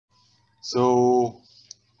So,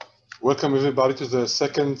 welcome everybody to the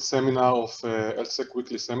second seminar of ELSC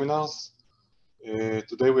weekly seminars.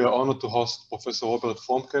 Today we are honored to host Professor Robert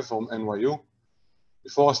Froemke from NYU.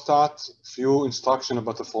 Before I start, a few instructions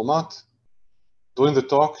about the format. During the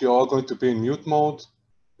talk, you are all going to be in mute mode.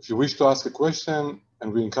 If you wish to ask a question,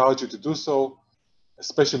 and we encourage you to do so,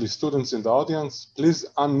 especially students in the audience, please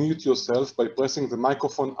unmute yourself by pressing the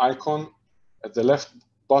microphone icon at the left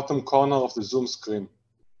bottom corner of the Zoom screen.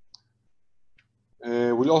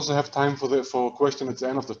 We'll also have time for a question at the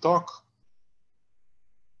end of the talk.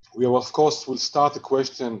 We will, of course, will start the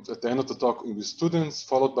question at the end of the talk with students,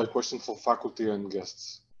 followed by questions for faculty and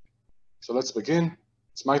guests. So let's begin.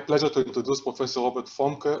 It's my pleasure to introduce Professor Robert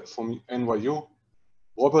Froemke from NYU.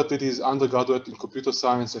 Robert did his undergraduate in computer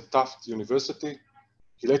science at Tufts University.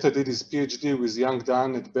 He later did his PhD with Young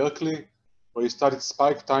Dan at Berkeley, where he studied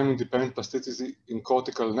spike time-independent plasticity in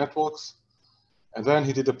cortical networks. And then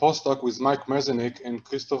he did a postdoc with Mike Merzenich and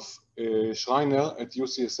Christoph Schreiner at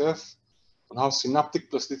UCSF on how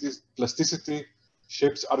synaptic plasticity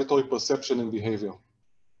shapes auditory perception and behavior.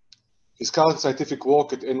 His current scientific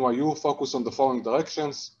work at NYU focuses on the following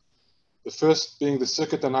directions. The first being the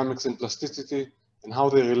circuit dynamics and plasticity and how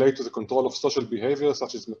they relate to the control of social behavior,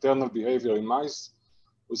 such as maternal behavior in mice,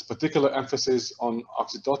 with particular emphasis on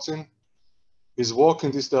oxytocin. His work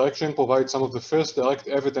in this direction provides some of the first direct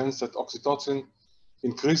evidence that oxytocin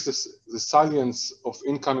increases the salience of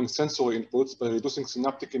incoming sensory inputs by reducing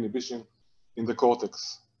synaptic inhibition in the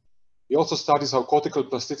cortex. He also studies how cortical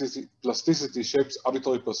plasticity shapes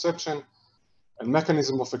auditory perception and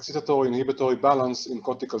mechanism of excitatory-inhibitory balance in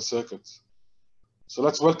cortical circuits. So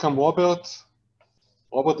let's welcome Robert.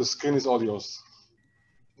 Robert, the screen is all yours.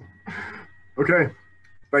 Okay,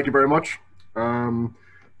 thank you very much.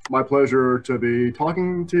 My pleasure to be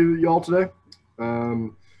talking to you all today.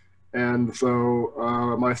 And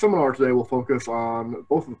so my seminar today will focus on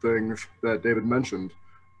both of the things that David mentioned,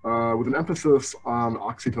 with an emphasis on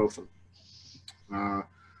oxytocin.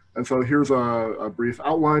 And so here's a brief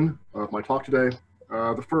outline of my talk today.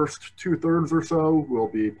 The first 2/3 or so will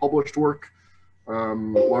be published work,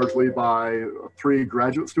 largely by 3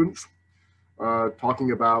 graduate students,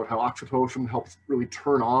 talking about how oxytocin helps really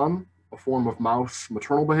turn on a form of mouse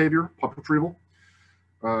maternal behavior, pup retrieval.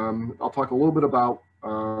 I'll talk a little bit about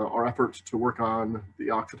our efforts to work on the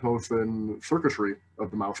oxytocin circuitry of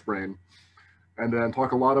the mouse brain, and then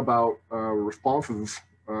talk a lot about responses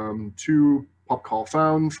to pup call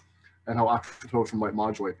sounds and how oxytocin might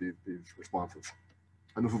modulate these responses.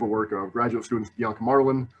 And this is the work of graduate students Bianca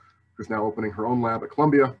Marlin, who's now opening her own lab at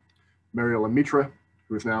Columbia, Mariela Mitre,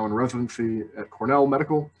 who is now in residency at Cornell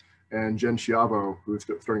Medical, and Jen Schiavo, who is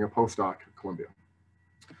starting a postdoc at Columbia.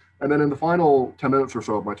 And then in the final 10 minutes or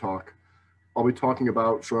so of my talk, I'll be talking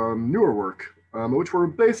about some newer work, which we're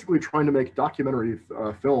basically trying to make documentary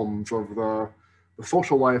films of the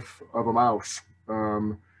social life of a mouse,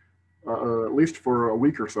 at least for a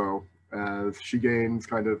week or so, as she gains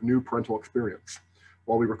kind of new parental experience,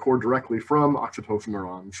 while we record directly from oxytocin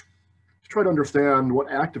neurons to try to understand what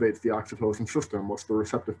activates the oxytocin system, what's the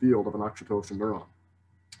receptive field of an oxytocin neuron.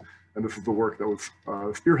 And this is the work that was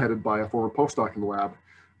spearheaded by a former postdoc in the lab,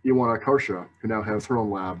 Ioana Karsha, who now has her own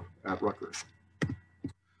lab at Rutgers.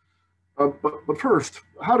 But first,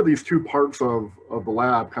 how do these 2 parts of the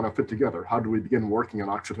lab kind of fit together? How do we begin working on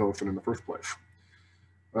oxytocin in the first place?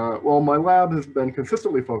 Well, my lab has been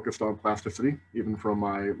consistently focused on plasticity, even from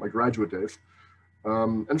my graduate days.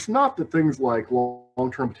 And it's not that things like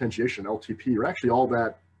long-term potentiation, LTP, are actually all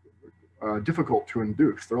that difficult to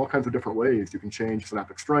induce. There are all kinds of different ways you can change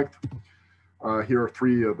synaptic strength. Here are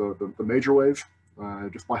 3 of the major ways.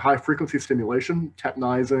 Just by high frequency stimulation,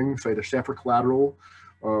 tetanizing, say the Schaffer collateral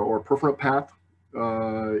or perforant path,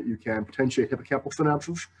 you can potentiate hippocampal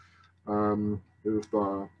synapses. There's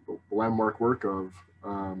the landmark work of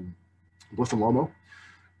Bliss and Lomo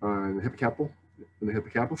in the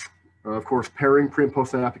hippocampus. Of course, pairing pre- and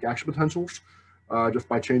post-synaptic action potentials. Just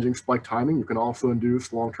by changing spike timing, you can also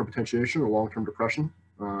induce long-term potentiation or long-term depression.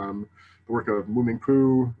 The work of Mu Ming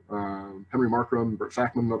Pu, Henry Markram, Bert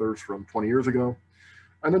Sackman, and others from 20 years ago.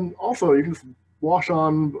 And then also you can just wash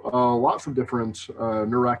on lots of different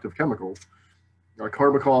neuroactive chemicals,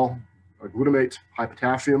 carbachol, glutamate, high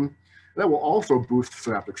potassium, and that will also boost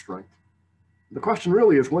synaptic strength. The question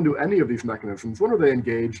really is, when do any of these mechanisms, when are they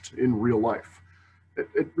engaged in real life?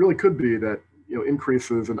 It really could be that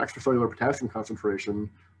increases in extracellular potassium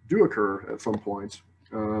concentration do occur at some point.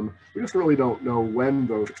 We just really don't know when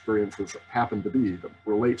those experiences happen to be that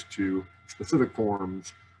relate to specific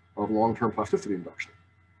forms of long-term plasticity induction.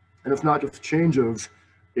 And it's not just changes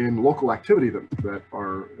in local activity that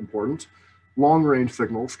are important, Long-range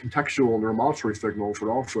signals, contextual neuromodulatory signals,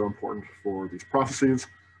 are also important for these processes.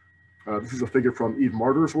 This is a figure from Eve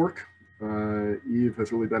Marder's work. Eve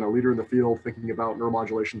has really been a leader in the field thinking about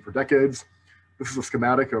neuromodulation for decades. This is a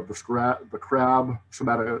schematic of the crab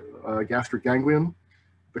somatic gastric ganglion,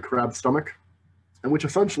 the crab stomach, in which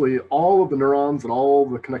essentially all of the neurons and all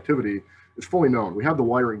the connectivity is fully known. We have the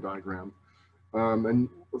wiring diagram. And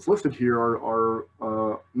what's listed here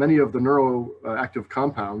are many of the neuroactive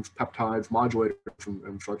compounds, peptides, modulators,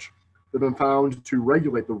 and such, that have been found to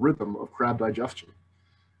regulate the rhythm of crab digestion.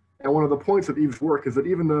 And one of the points of Eve's work is that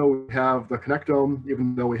even though we have the connectome,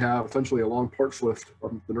 even though we have essentially a long parts list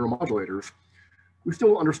of the neuromodulators, we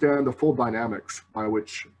still understand the full dynamics by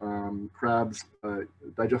which crabs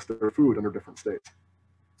digest their food under different states.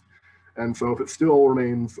 And so if it still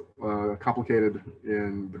remains complicated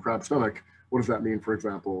in the crab stomach, what does that mean, for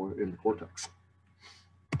example, in the cortex?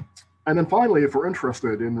 And then finally, if we're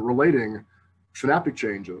interested in relating synaptic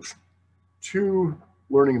changes to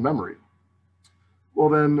learning and memory, well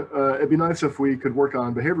then it'd be nice if we could work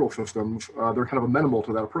on behavioral systems that are kind of amenable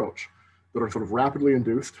to that approach, that are sort of rapidly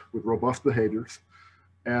induced with robust behaviors,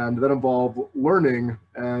 and that involve learning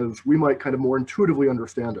as we might kind of more intuitively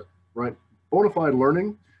understand it, right? Bona fide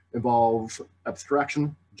learning involves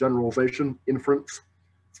abstraction, generalization, inference.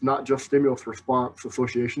 It's not just stimulus response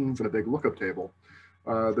associations in a big lookup table.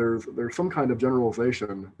 There's some kind of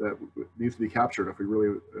generalization that needs to be captured if we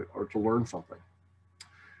really are to learn something.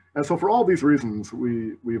 And so for all these reasons,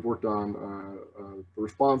 we've worked on the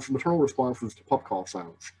response, maternal responses to pup call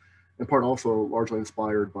sounds, in part also largely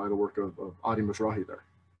inspired by the work of Adi Mizrahi there.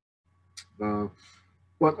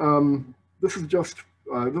 This is just,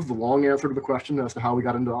 this is the long answer to the question as to how we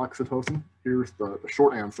got into oxytocin. Here's the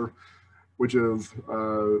short answer, which is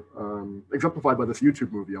exemplified by this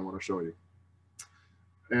YouTube movie I want to show you.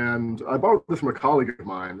 And I borrowed this from a colleague of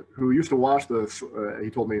mine who used to watch this. He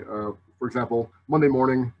told me, for example, Monday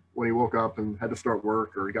morning when he woke up and had to start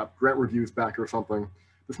work, or he got grant reviews back or something.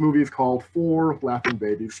 This movie is called 4 Laughing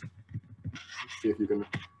Babies. Let's see if you can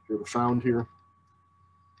hear the sound here.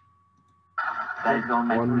 1,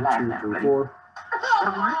 2, 3, 4.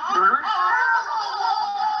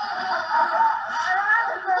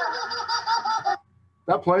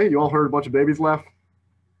 That play, you all heard a bunch of babies laugh.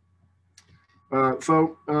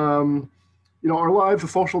 You know, our lives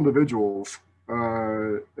as social individuals,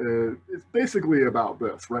 it's basically about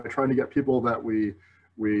this, right? Trying to get people that we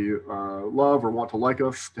love or want to like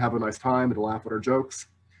us to have a nice time and to laugh at our jokes.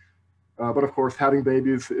 But of course, having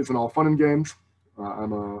babies isn't all fun and games.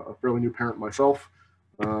 I'm a fairly new parent myself.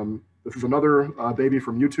 This is another baby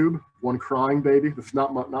from YouTube, one crying baby. This is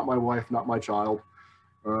not my wife, not my child.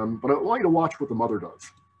 But I want you to watch what the mother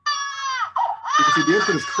does. You can see the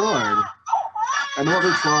infant is crying, and the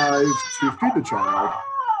mother tries to feed the child,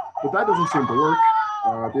 but that doesn't seem to work.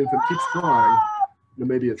 The infant keeps crying. You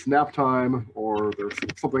know, maybe it's nap time, or there's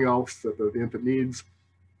something else that the infant needs.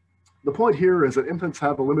 The point here is that infants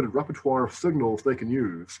have a limited repertoire of signals they can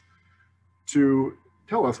use to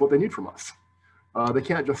tell us what they need from us. They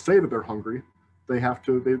can't just say that they're hungry. They have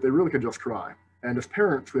to, they really can just cry. And as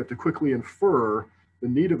parents, we have to quickly infer the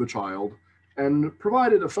need of the child and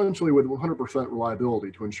provide it essentially with 100%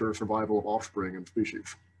 reliability to ensure survival of offspring and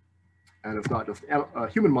species. And it's not just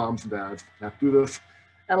human moms and dads have to do this,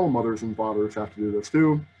 animal mothers and fathers have to do this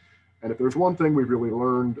too. And if there's one thing we've really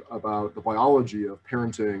learned about the biology of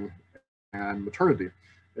parenting and maternity,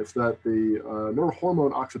 it's that the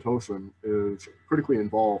neurohormone oxytocin is critically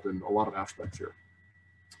involved in a lot of aspects here.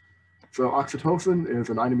 So oxytocin is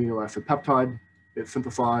a 9 amino acid peptide. It's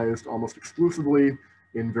synthesized almost exclusively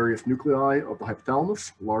in various nuclei of the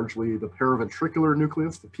hypothalamus, largely the paraventricular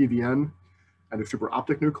nucleus, the PVN, and the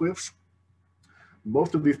supraoptic nucleus.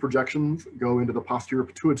 Most of these projections go into the posterior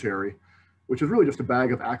pituitary, which is really just a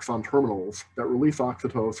bag of axon terminals that release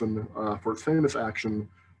oxytocin for its famous action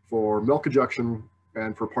for milk ejection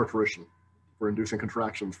and for parturition, for inducing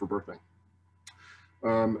contractions for birthing.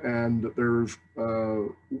 And there's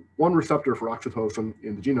one receptor for oxytocin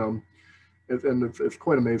in the genome, and it's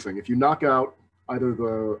quite amazing. If you knock out either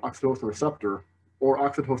the oxytocin receptor or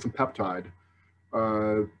oxytocin peptide,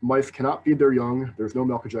 mice cannot feed their young, there's no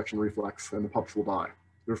milk ejection reflex, and the pups will die.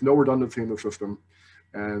 There's no redundancy in the system.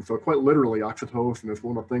 And so quite literally, oxytocin is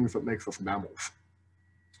one of the things that makes us mammals.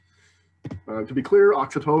 To be clear,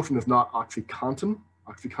 oxytocin is not OxyContin.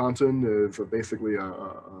 OxyContin is basically a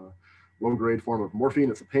low-grade form of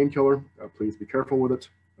morphine. It's a painkiller. Please be careful with it.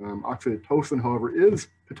 Oxytocin, however, is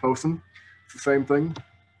Pitocin. It's the same thing.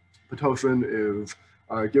 Pitocin is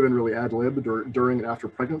given really ad lib during and after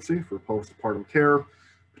pregnancy for postpartum care.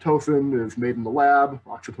 oxytocin is made in the lab,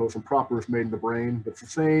 oxytocin proper is made in the brain. It's the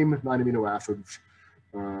same 9 amino acids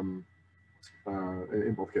in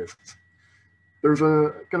both cases. There's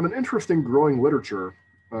a kind of an interesting growing literature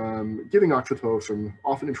giving oxytocin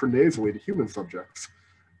often intranasally to human subjects.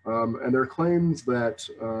 And there are claims that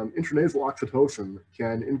intranasal oxytocin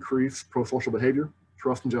can increase prosocial behavior,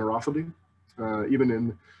 trust and generosity, even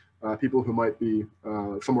in people who might be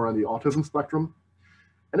somewhere on the autism spectrum.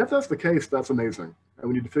 And if that's the case, that's amazing. And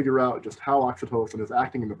we need to figure out just how oxytocin is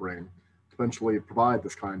acting in the brain to eventually provide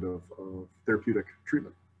this kind of therapeutic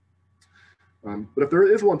treatment. But if there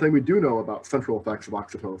is one thing we do know about central effects of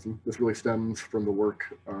oxytocin, this really stems from the work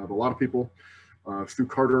of a lot of people, Stu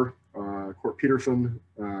Carter, Court Peterson,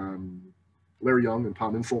 Larry Young, and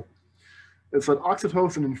Tom Insel. It's that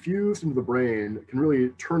oxytocin infused into the brain can really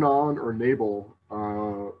turn on or enable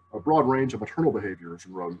a broad range of maternal behaviors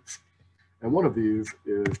in rodents. And one of these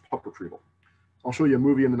is pup retrieval. I'll show you a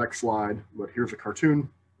movie in the next slide, but here's a cartoon.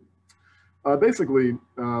 Basically,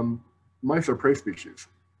 mice are prey species,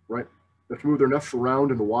 right? They have to move their nests around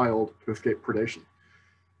in the wild to escape predation.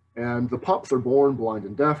 And the pups are born blind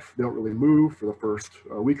and deaf. They don't really move for the first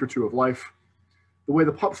week or two of life. The way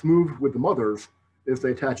the pups move with the mothers is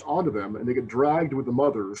they attach onto them and they get dragged with the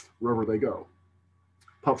mothers wherever they go.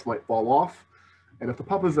 Pups might fall off. And if the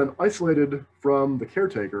pup is then isolated from the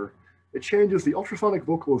caretaker, it changes the ultrasonic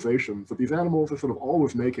vocalizations that these animals are sort of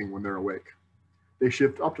always making when they're awake. They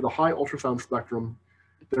shift up to the high ultrasound spectrum.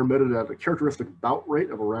 They're emitted at a characteristic bout rate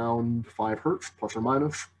of around 5 hertz, plus or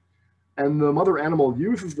minus. And the mother animal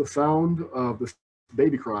uses the sound of this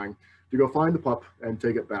baby crying to go find the pup and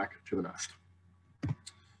take it back to the nest.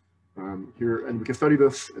 Here, and we can study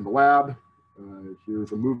this in the lab.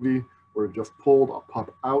 Here's a movie where we've just pulled a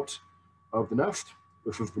pup out of the nest.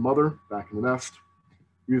 This is the mother back in the nest.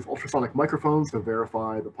 We use ultrasonic microphones to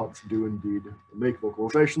verify the pups do indeed make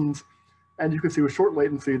vocalizations. And you can see with short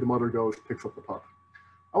latency, the mother goes, picks up the pup.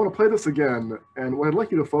 I want to play this again, and what I'd like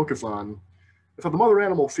you to focus on is how the mother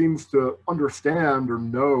animal seems to understand or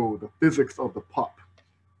know the physics of the pup,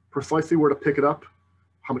 precisely where to pick it up,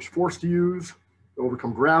 how much force to use, to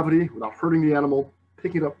overcome gravity without hurting the animal,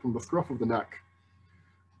 picking it up from the scruff of the neck.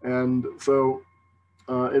 And so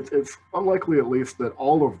it's unlikely, at least, that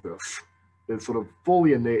all of this is sort of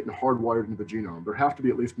fully innate and hardwired into the genome. There have to be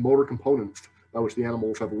at least motor components by which the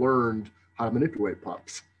animals have learned how to manipulate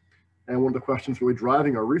pups. And one of the questions really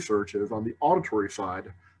driving our research is on the auditory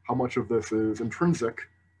side, how much of this is intrinsic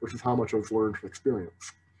versus how much is learned from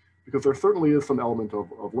experience. Because there certainly is some element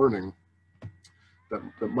of learning that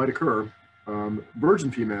might occur.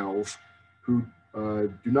 Virgin females who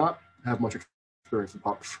do not have much experience in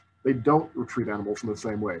pups, they don't retrieve animals in the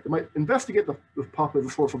same way. They might investigate the pup as a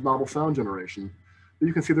source of novel sound generation, but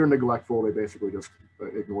you can see they're neglectful. They basically just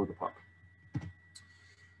ignore the pup.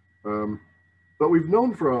 But we've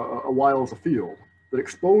known for a while as a field that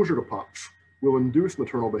exposure to pups will induce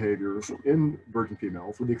maternal behaviors in virgin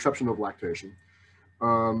females, with the exception of lactation.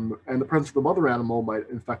 And the presence of the mother animal might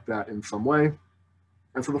infect that in some way.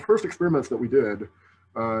 And so the first experiments that we did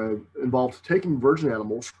involved taking virgin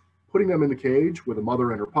animals, putting them in the cage with a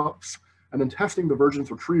mother and her pups, and then testing the virgin's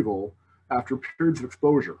retrieval after periods of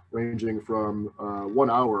exposure, ranging from 1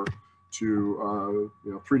 hour to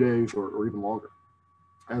 3 days or even longer.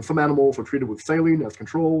 And some animals are treated with saline as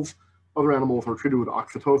controls. Other animals are treated with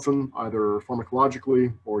oxytocin, either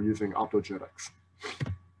pharmacologically or using optogenetics.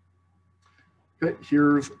 Okay,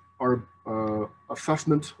 here's our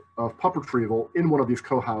assessment of pup retrieval in one of these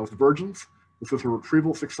co-housed virgins. This is a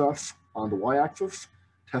retrieval success on the y-axis,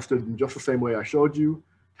 tested in just the same way I showed you,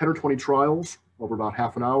 10 or 20 trials over about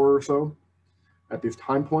half an hour or so at these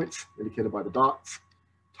time points indicated by the dots.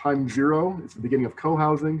 Time 0 is the beginning of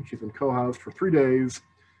co-housing. She's been co-housed for 3 days,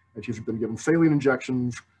 and she's been given saline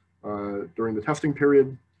injections during the testing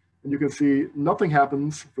period. And you can see nothing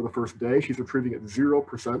happens for the first day. She's retrieving at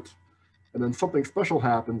 0%. And then something special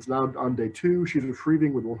happens. Now on day 2, she's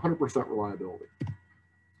retrieving with 100% reliability.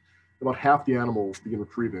 About half the animals begin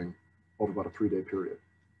retrieving over about a 3-day period.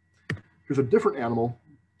 Here's a different animal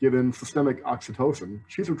given systemic oxytocin.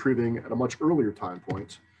 She's retrieving at a much earlier time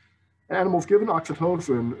point. And animals given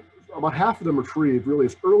oxytocin, about half of them retrieve really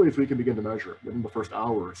as early as we can begin to measure, within the first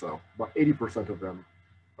hour or so. About 80% of them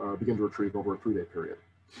begin to retrieve over a 3-day period.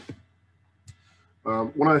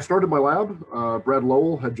 When I started my lab, Brad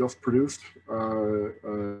Lowell had just produced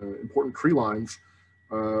important Cree lines,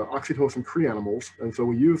 oxytocin Cree animals. And so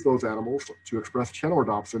we used those animals to express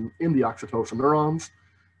channelrhodopsin in the oxytocin neurons.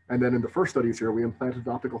 And then in the first studies here, we implanted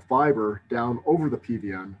an optical fiber down over the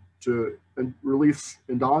PVN to release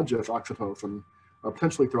endogenous oxytocin,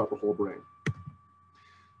 potentially throughout the whole brain.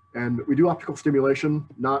 And we do optical stimulation,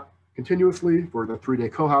 not continuously for the 3-day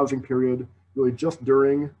co-housing period, really just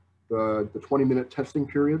during the 20-minute testing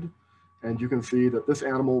period. And you can see that this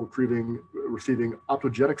animal receiving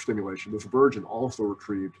optogenic stimulation, this virgin also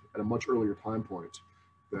retrieved at a much earlier time point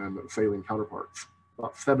than saline counterparts.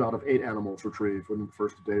 About 7 out of 8 animals retrieved within the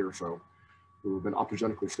first day or so who have been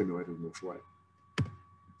optogenically stimulated in this way.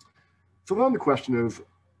 So then the question is,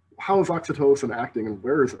 how is oxytocin acting and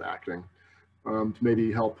where is it acting to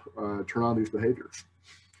maybe help turn on these behaviors?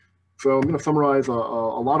 So I'm going to summarize a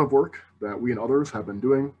lot of work that we and others have been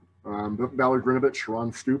doing. Valerie Grinovich,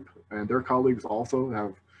 Ron Stoop, and their colleagues also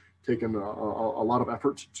have taken a lot of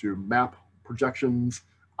effort to map projections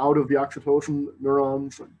out of the oxytocin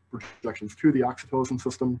neurons, projections to the oxytocin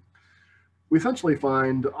system. We essentially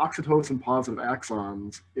find oxytocin positive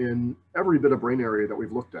axons in every bit of brain area that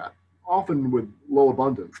we've looked at, often with low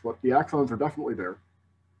abundance, but the axons are definitely there.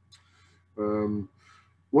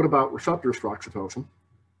 What about receptors for oxytocin?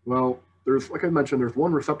 Well, like I mentioned, there's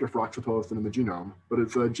one receptor for oxytocin in the genome, but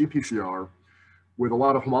it's a GPCR with a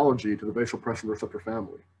lot of homology to the vasopressin receptor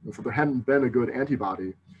family. And so there hadn't been a good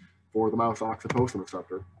antibody for the mouse oxytocin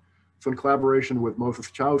receptor. So in collaboration with Moses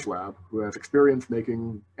Chow's lab, who has experience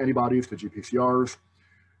making antibodies to GPCRs,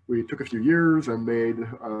 we took a few years and made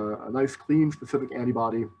a nice, clean, specific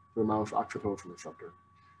antibody for the mouse oxytocin receptor.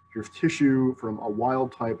 Here's tissue from a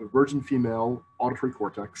wild type of virgin female auditory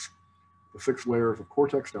cortex, the 6 layers of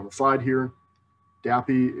cortex down the side here.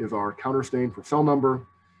 DAPI is our counter stain for cell number.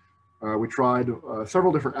 We tried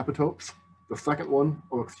several different epitopes. The second one,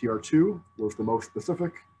 OXTR2, was the most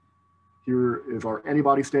specific. Here is our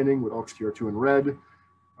antibody staining with OXTR2 in red.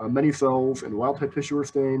 Many cells in wild type tissue are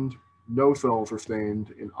stained. No cells are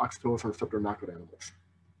stained in oxytocin receptor knockout animals.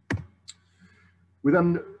 We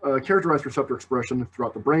then characterized receptor expression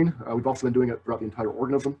throughout the brain. We've also been doing it throughout the entire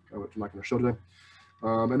organism, which I'm not going to show today.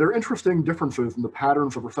 And there are interesting differences in the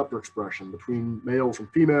patterns of receptor expression between males and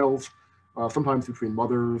females, sometimes between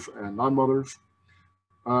mothers and non-mothers.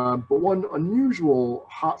 But one unusual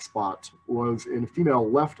hotspot was in female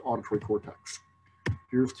left auditory cortex.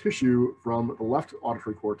 Here's tissue from the left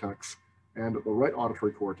auditory cortex and the right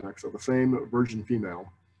auditory cortex of the same virgin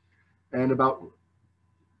female. And about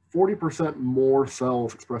 40% more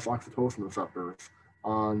cells express oxytocin receptors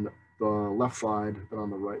on the left side than on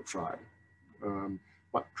the right side.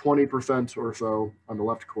 About 20% or so on the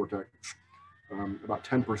left cortex, about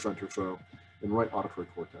 10% or so in right auditory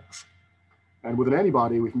cortex. And with an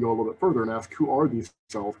antibody, we can go a little bit further and ask, who are these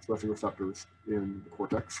cells expressing receptors in the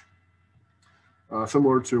cortex?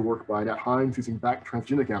 Similar to work by Nat Hines using back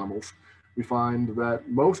transgenic animals, we find that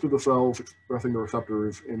most of the cells expressing the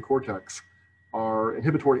receptors in cortex are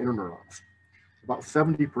inhibitory interneurons. About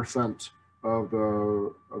 70% of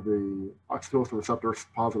the oxytocin receptor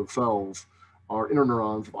positive cells are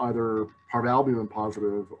interneurons of either parvalbumin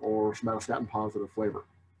positive or somatostatin positive flavor.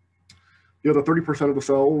 The other 30% of the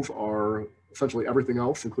cells are essentially everything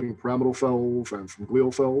else, including pyramidal cells and some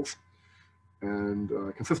glial cells. And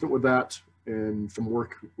consistent with that, in some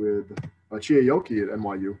work with Chiyoki at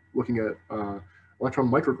NYU, looking at electron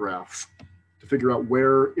micrographs to figure out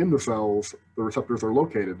where in the cells the receptors are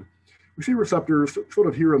located. We see receptors sort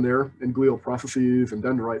of here and there in glial processes and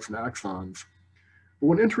dendrites and axons. But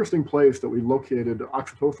one interesting place that we located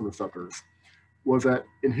oxytocin receptors was at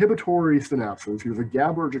inhibitory synapses. Here's a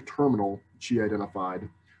GABAergic terminal she identified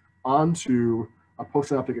onto a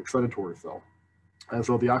postsynaptic excitatory cell. And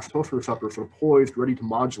so the oxytocin receptor sort of poised, ready to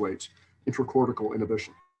modulate intracortical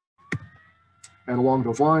inhibition. And along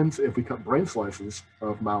those lines, if we cut brain slices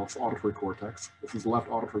of mouse auditory cortex, this is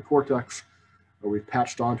left auditory cortex, we've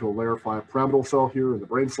patched onto a layer 5 pyramidal cell here in the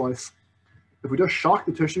brain slice. If we just shock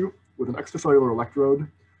the tissue with an extracellular electrode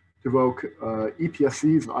to evoke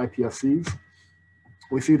EPSCs and iPSCs,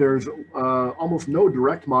 we see there's almost no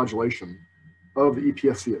direct modulation of the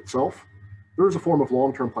EPSC itself. There is a form of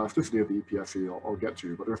long-term plasticity of the EPSC I'll get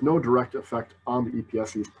to, but there's no direct effect on the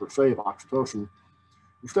EPSCs per se of oxytocin.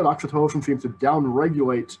 Instead, oxytocin seems to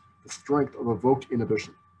downregulate the strength of evoked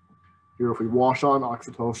inhibition. Here, if we wash on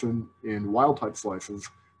oxytocin in wild-type slices,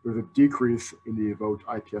 there's a decrease in the evoked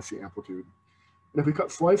iPSC amplitude. And if we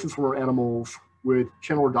cut slices from our animals with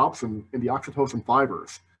channel rhodopsin in the oxytocin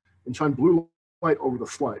fibers and shine blue light over the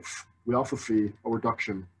slice, we also see a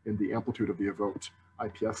reduction in the amplitude of the evoked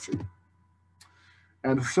iPSC.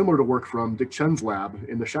 And similar to work from Dick Chen's lab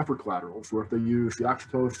in the Schaffer collaterals, where if they use the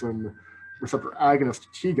oxytocin receptor agonist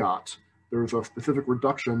TGOT, there's a specific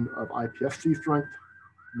reduction of iPSC strength,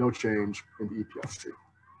 no change in the EPSC.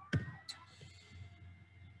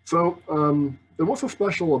 So then what's so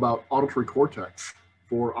special about auditory cortex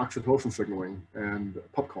for oxytocin signaling and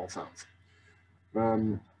pup call sounds?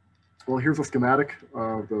 Well, here's a schematic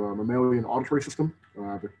of the mammalian auditory system.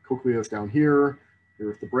 The cochlea is down here.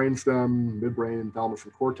 Here's the brainstem, midbrain, thalamus,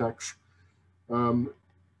 and cortex.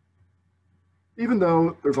 Even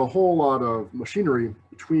though there's a whole lot of machinery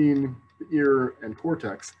between the ear and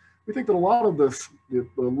cortex, we think that a lot of this, the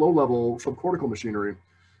low-level subcortical machinery,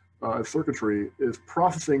 circuitry, is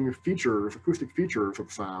processing features, acoustic features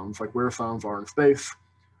of sounds, like where sounds are in space,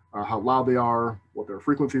 how loud they are, what their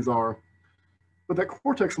frequencies are. But that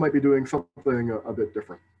cortex might be doing something a bit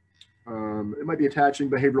different. It might be attaching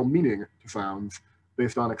behavioral meaning to sounds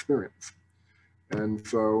based on experience. And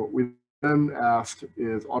so we then asked,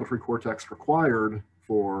 is auditory cortex required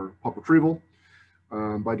for pup retrieval?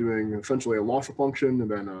 By doing essentially a loss of function and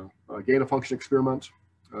then a gain of function experiment.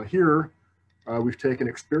 Here, we've taken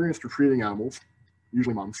experienced retrieving animals,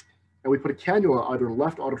 usually months, and we put a cannula either in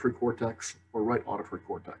left auditory cortex or right auditory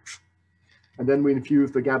cortex. And then we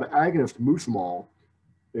infused the GABA agonist muscimol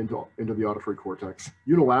into the auditory cortex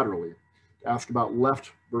unilaterally to ask about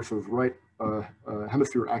left versus right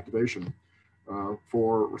hemisphere activation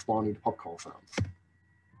for responding to pup call sounds.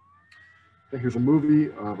 And here's a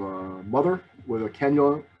movie of a mother with a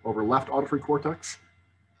cannula over left auditory cortex.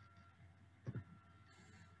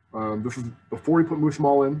 This is before we put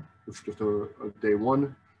muscimol in. This is just a day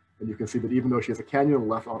one. And you can see that even though she has a cannula in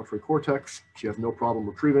the left auditory cortex, she has no problem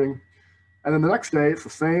retrieving. And then the next day, it's the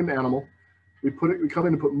same animal. We come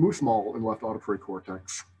in and put muscimol in left auditory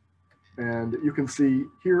cortex. And you can see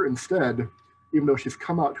here instead, even though she's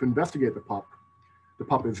come out to investigate the pup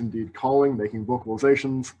is indeed calling, making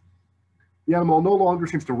vocalizations. The animal no longer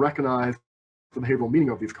seems to recognize the behavioral meaning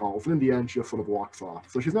of these calls, and in the end, she just sort of walks off.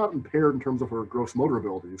 So she's not impaired in terms of her gross motor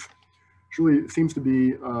abilities. She really seems to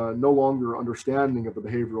be no longer understanding of the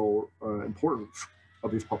behavioral importance of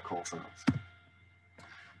these pup call sounds.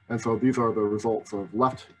 And so these are the results of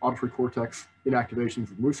left auditory cortex inactivations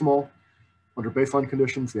with muscimol. Under baseline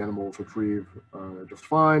conditions, the animals retrieve just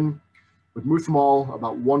fine. With muscimol,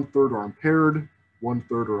 about 1/3 are impaired,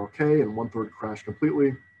 1/3 are okay, and 1/3 crash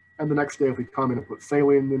completely. And the next day, if we come in and put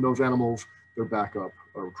saline in those animals, they're back up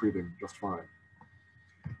retrieving just fine.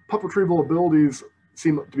 Pup retrieval abilities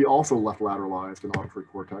seem to be also left lateralized in auditory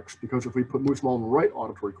cortex, because if we put muscimol in the right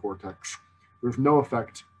auditory cortex, there's no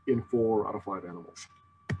effect in 4 out of 5 animals.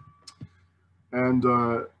 And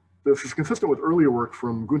this is consistent with earlier work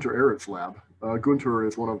from Gunter Ehret's lab. Gunter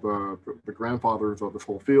is one of the grandfathers of this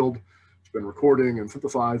whole field. He's been recording and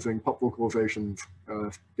synthesizing pup vocalizations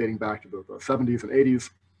dating back to the 70s and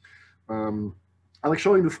 80s. I like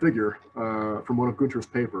showing this figure from one of Gunter's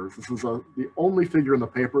papers. This is the only figure in the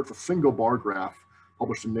paper. It's a single bar graph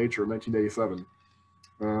published in Nature in 1987.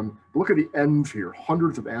 Look at the ends here,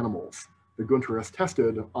 hundreds of animals that Gunter has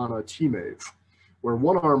tested on a T-maze, where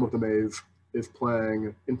one arm of the maze is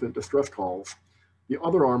playing infant distress calls. The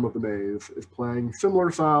other arm of the maze is playing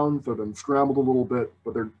similar sounds. They've been scrambled a little bit,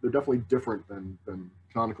 but they're definitely different than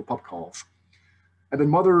canonical pup calls. And then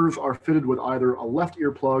mothers are fitted with either a left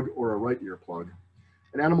ear plug or a right ear plug.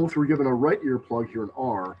 And animals who are given a right ear plug here in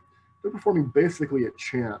R, they're performing basically at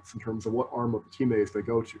chance in terms of what arm of the T-maze they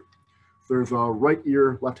go to. So there's a right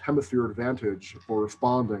ear, left hemisphere advantage for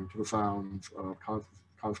responding to the sounds of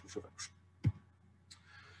conspecifics.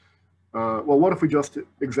 Well, what if we just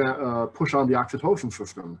push on the oxytocin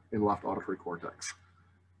system in left auditory cortex?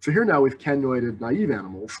 So here now we've cannulated naive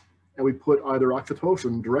animals, and we put either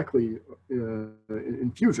oxytocin directly,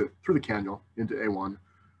 infuse it through the cannula into A1,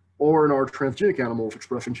 or in our transgenic animals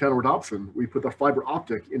expressing channel rhodopsin, we put the fiber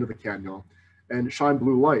optic into the cannula and shine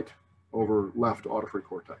blue light over left auditory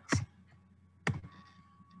cortex.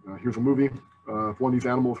 Here's a movie of one of these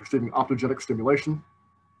animals receiving optogenic stimulation.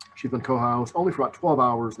 She's been co-housed only for about 12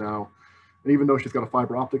 hours now. And even though she's got a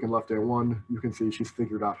fiber optic in left A1, you can see she's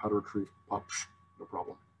figured out how to retrieve pups, no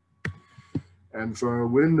problem. And so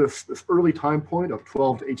within this early time point of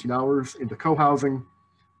 12 to 18 hours into co-housing,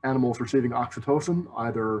 animals receiving oxytocin,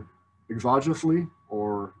 either exogenously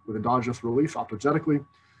or with endogenous release optogenically,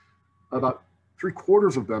 about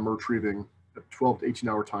 3/4 of them are retrieving at 12 to 18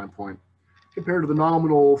 hour time point, compared to the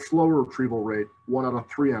nominal slower retrieval rate, 1 out of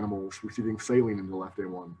 3 animals receiving saline in the left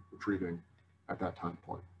A1 retrieving at that time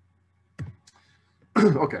point.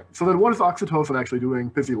 Okay, so then what is oxytocin actually doing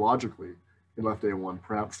physiologically in left A1,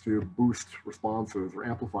 perhaps to boost responses or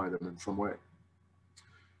amplify them in some way?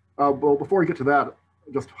 Well, before we get to that,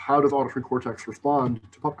 just how does auditory cortex respond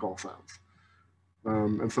to pup call sounds?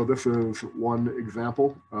 And so this is one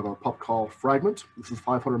example of a pup call fragment. This is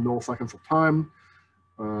 500 milliseconds of time,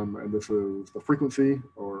 and this is the frequency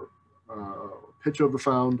or pitch of the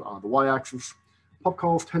sound on the y-axis. Pup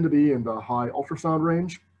calls tend to be in the high ultrasound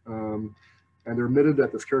range, and they're emitted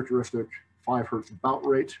at this characteristic 5 hertz bout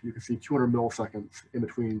rate. You can see 200 milliseconds in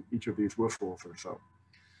between each of these whistles or so.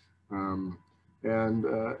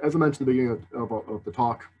 As I mentioned at the beginning of the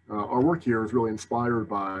talk, our work here is really inspired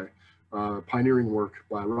by pioneering work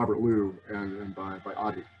by Robert Liu and by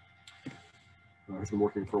Adi. He's been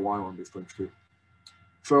working for a while on these things too.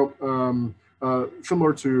 So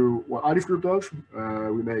similar to what Adi's group does,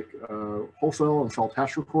 we make wholesale and cell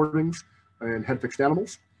attached recordings in head-fixed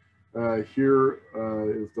animals. Here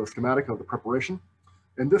is the schematic of the preparation.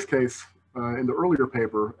 In this case, in the earlier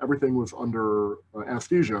paper, everything was under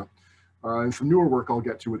anesthesia. And some newer work I'll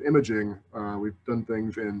get to with imaging, we've done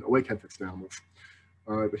things in awake head-fixed animals.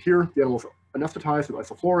 But here, the animal's anesthetized with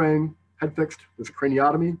isoflurane, head-fixed. There's a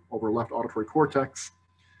craniotomy over left auditory cortex.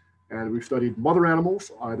 And we've studied mother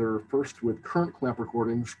animals, either first with current clamp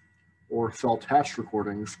recordings or cell-attached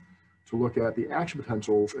recordings, to look at the action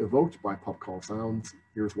potentials evoked by pup call sounds.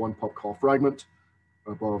 Here's one pup call fragment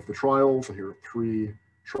above the trials, and here are 3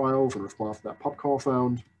 trials in response to that pup call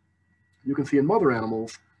sound. You can see in mother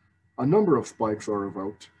animals, a number of spikes are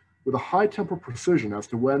evoked with a high temporal precision as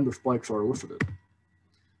to when the spikes are elicited.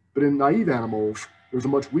 But in naive animals, there's a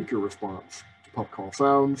much weaker response to pup call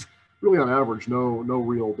sounds. Really, on average, no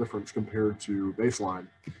real difference compared to baseline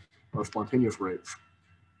spontaneous rates.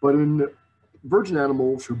 But in virgin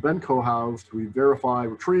animals who've been co-housed, who we verify,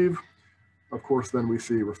 retrieve, of course, then we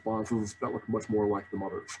see responses that look much more like the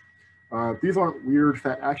mothers. These aren't weird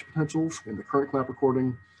fat action potentials in the current clamp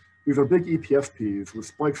recording. These are big EPSPs with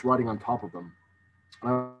spikes riding on top of them.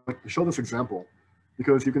 And I like to show this example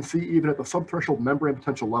because you can see even at the subthreshold membrane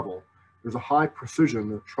potential level, there's a high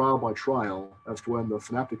precision trial by trial as to when the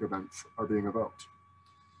synaptic events are being evoked.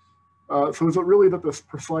 So is it really that this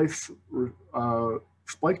precise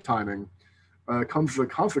spike timing comes as a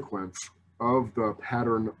consequence of the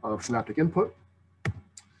pattern of synaptic input?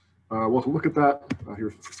 Well, to look at that,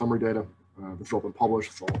 here's the summary data. This has all been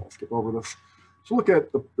published, so I'll skip over this. To look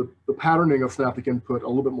at the patterning of synaptic input a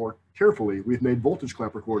little bit more carefully, we've made voltage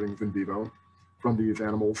clamp recordings in vivo from these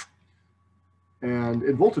animals. And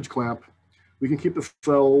in voltage clamp, we can keep the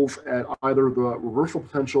cells at either the reversal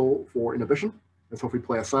potential for inhibition. And so if we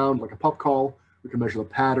play a sound like a pup call, we can measure the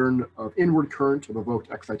pattern of inward current of evoked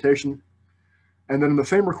excitation. And then in the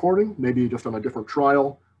same recording, maybe just on a different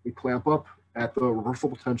trial, we clamp up at the reversal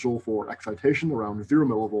potential for excitation around 0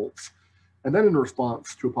 millivolts. And then in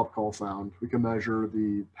response to a pup call sound, we can measure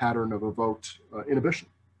the pattern of evoked inhibition.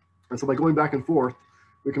 And so by going back and forth,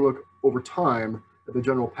 we can look over time at the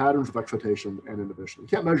general patterns of excitation and inhibition. You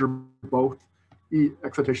can't measure both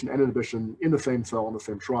excitation and inhibition in the same cell in the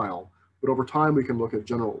same trial, but over time we can look at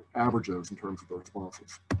general averages in terms of the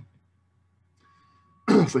responses.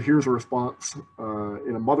 So here's a response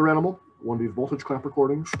in a mother animal, one of these voltage clamp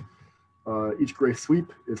recordings. Each gray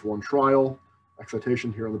sweep is one trial,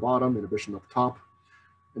 excitation here on the bottom, inhibition at the top.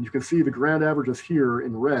 And you can see the grand averages here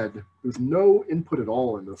in red. There's no input at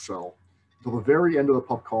all in this cell until the very end of the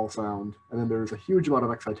pup call sound. And then there's a huge amount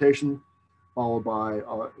of excitation followed by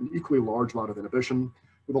an equally large amount of inhibition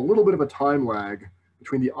with a little bit of a time lag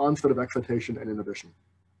between the onset of excitation and inhibition.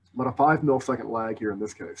 About a 5 millisecond lag here in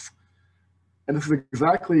this case. And this is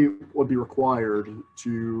exactly what would be required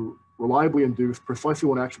to reliably induce precisely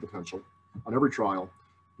one action potential on every trial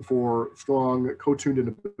before strong co-tuned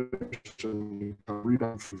inhibition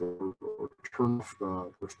rebalances or turns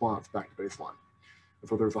the response back to baseline. And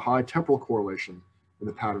so there's a high temporal correlation in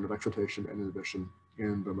the pattern of excitation and inhibition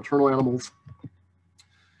in the maternal animals.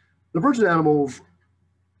 The virgin animals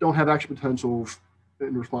don't have action potentials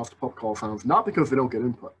in response to pup call sounds, not because they don't get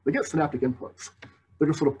input. They get synaptic inputs. They're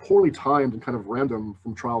just sort of poorly timed and kind of random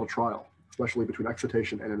from trial to trial, especially between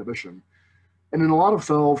excitation and inhibition. And in a lot of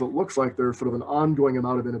cells, it looks like there's sort of an ongoing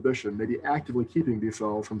amount of inhibition, maybe actively keeping these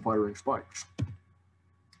cells from firing spikes.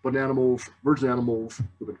 But in animals, virgin animals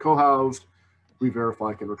who've been co-housed, we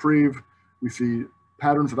verify can retrieve, we see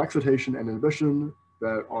patterns of excitation and inhibition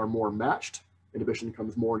that are more matched. Inhibition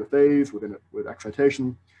comes more into phase with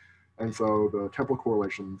excitation. And so the temporal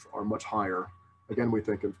correlations are much higher. Again, we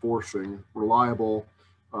think enforcing reliable,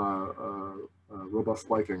 robust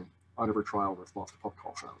spiking on every trial in response to pup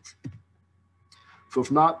call sounds. So it's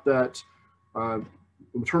not that the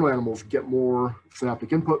maternal animals get more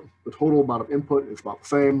synaptic input. The total amount of input is about the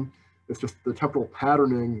same. It's just the temporal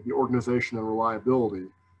patterning, the organization and reliability,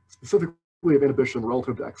 specifically of inhibition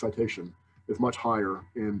relative to excitation, is much higher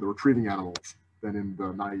in the retrieving animals than in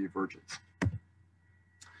the naive virgins.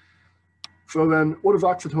 So then what is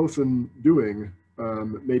oxytocin doing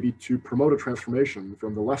maybe to promote a transformation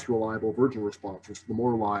from the less reliable virgin responses to the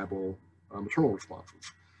more reliable maternal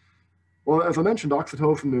responses? Well, as I mentioned,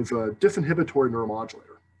 oxytocin is a disinhibitory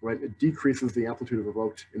neuromodulator, right? It decreases the amplitude of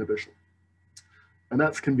evoked inhibition. And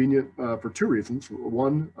that's convenient for two reasons.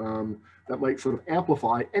 One, that might sort of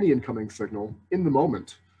amplify any incoming signal in the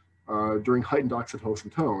moment during heightened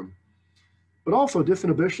oxytocin tone. But also,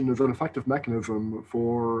 disinhibition is an effective mechanism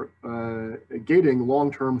for gating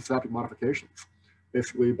long-term synaptic modifications,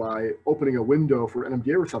 basically by opening a window for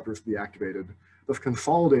NMDA receptors to be activated, thus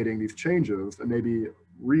consolidating these changes and maybe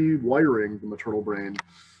rewiring the maternal brain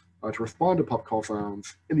to respond to pup call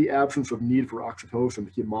sounds in the absence of need for oxytocin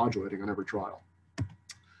to keep modulating on every trial.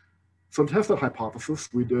 So to test that hypothesis,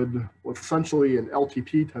 we did what's essentially an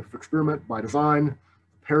LTP type of experiment by design,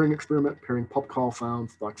 pairing experiment, pairing pup call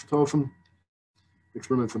sounds with oxytocin. The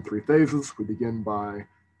experiment's in 3 phases. We begin by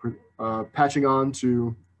patching on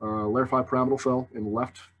to layer-5 pyramidal cell in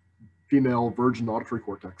left female virgin auditory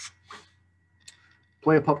cortex.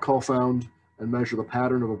 Play a pup call sound and measure the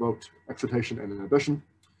pattern of evoked excitation and inhibition.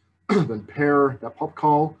 Then pair that pup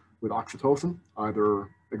call with oxytocin, either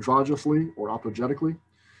exogenously or autogenically,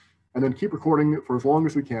 and then keep recording it for as long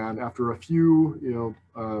as we can after a few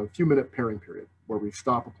minute pairing period where we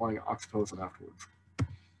stop applying oxytocin afterwards.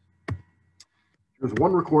 Here's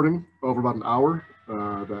one recording over about an hour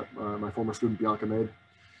that my former student Bianca made.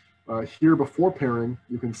 Here before pairing,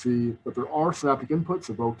 you can see that there are synaptic inputs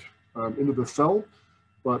evoked into the cell,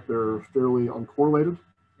 but they're fairly uncorrelated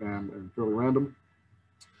and fairly random.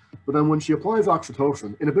 But then when she applies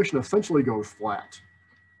oxytocin, inhibition essentially goes flat.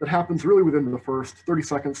 That happens really within the first 30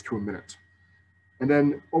 seconds to a minute. And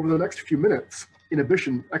then over the next few minutes,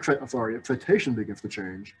 excitation begins to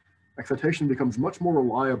change. Excitation becomes much more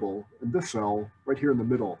reliable in this cell right here in the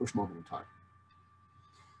middle at this moment in time.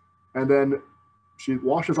 And then she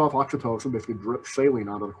washes off oxytocin, basically drips saline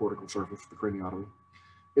onto the cortical surface, the craniotomy.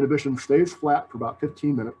 Inhibition stays flat for about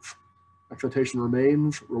 15 minutes. Excitation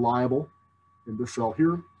remains reliable in this cell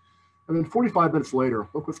here. And then 45 minutes later,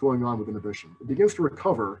 look what's going on with inhibition. It begins to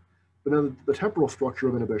recover, but then the temporal structure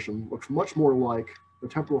of inhibition looks much more like the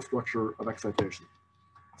temporal structure of excitation.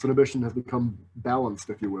 So inhibition has become balanced,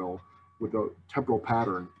 if you will, with the temporal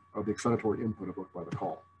pattern of the excitatory input evoked by the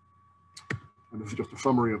call. And this is just a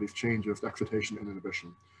summary of these changes to excitation and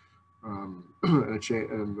inhibition,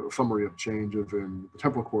 and a summary of changes in the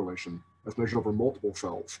temporal correlation as measured over multiple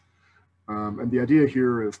cells. And the idea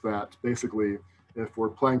here is that basically, if we're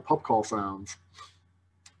playing pup call sounds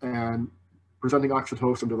and presenting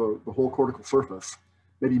oxytocin to the whole cortical surface,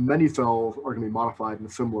 maybe many cells are going to be modified in a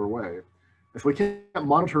similar way. If we can't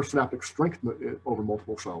monitor synaptic strength over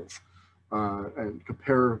multiple cells and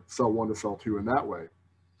compare cell 1 to cell 2 in that way,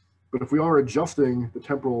 but if we are adjusting the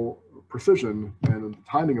temporal precision and the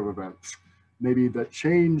timing of events, maybe that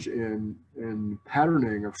change in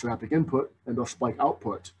patterning of synaptic input and thus spike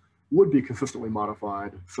output would be consistently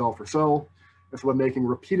modified cell for cell. And so by making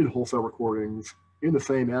repeated whole cell recordings in the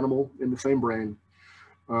same animal, in the same brain,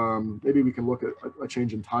 maybe we can look at a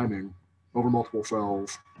change in timing over multiple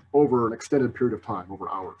cells over an extended period of time, over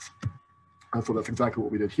hours. And so that's exactly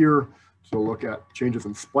what we did here. So look at changes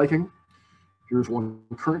in spiking. Here's one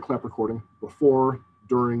current clamp recording before,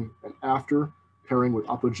 during, and after pairing with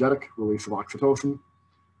apogeic release of oxytocin.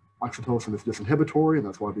 Oxytocin is disinhibitory, and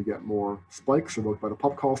that's why we get more spikes evoked by the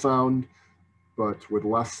pup call sound, but with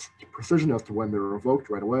less precision as to when they're evoked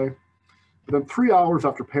right away. But then 3 hours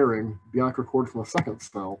after pairing, Bianca recorded from a second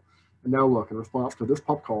cell. And now look, in response to this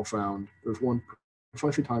pup call sound, there's one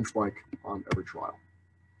precisely timed spike on every trial.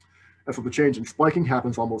 And so the change in spiking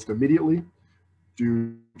happens almost immediately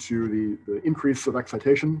due to the increase of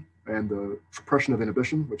excitation and the suppression of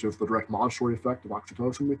inhibition, which is the direct modulatory effect of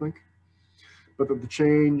oxytocin, we think. But that the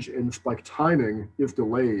change in spike timing is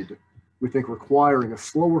delayed, we think, requiring a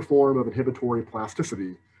slower form of inhibitory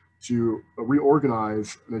plasticity to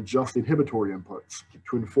reorganize and adjust the inhibitory inputs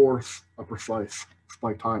to enforce a precise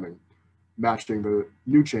spike timing, matching the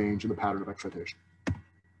new change in the pattern of excitation.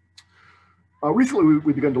 Recently,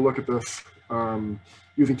 we began to look at this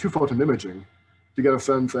using 2-photon imaging to get a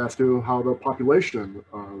sense as to how the population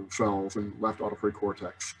of cells in left auditory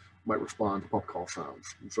cortex might respond to pup call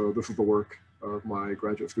sounds. And so this is the work of my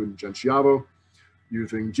graduate student, Jen Schiavo,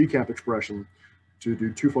 using GCAP expression to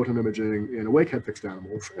do 2-photon imaging in awake head fixed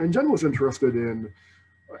animals. And Jen was interested in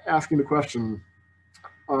asking the question,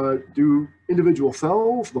 do individual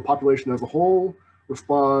cells, the population as a whole,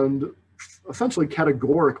 respond essentially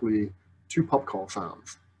categorically to pup call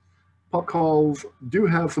sounds? Pup calls do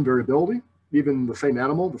have some variability. Even the same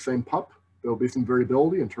animal, the same pup, there'll be some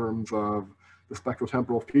variability in terms of the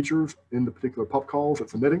spectrotemporal features in the particular pup calls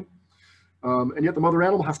it's emitting. And yet the mother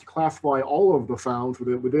animal has to classify all of the sounds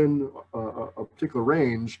within a particular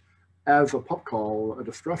range as a pup call, a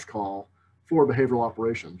distress call for behavioral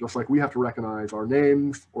operation. Just like we have to recognize our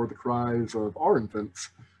names or the cries of our infants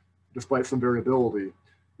despite some variability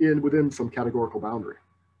within some categorical boundary.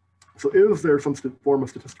 So is there some form of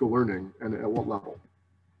statistical learning, and at what level?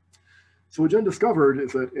 So what Jen discovered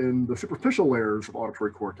is that in the superficial layers of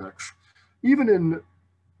auditory cortex, even in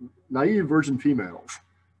naive virgin females,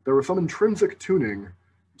 there was some intrinsic tuning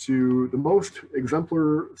to the most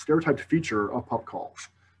exemplar stereotyped feature of pup calls,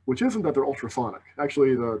 which isn't that they're ultrasonic.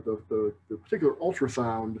 Actually, the particular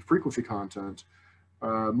ultrasound frequency content,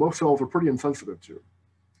 most cells are pretty insensitive to.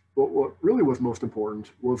 But what really was most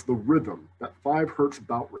important was the rhythm, that 5 Hertz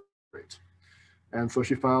bout rate. And so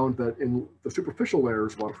she found that in the superficial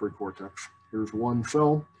layers of auditory cortex, here's one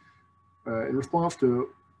cell, in response to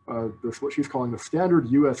this, what she's calling the standard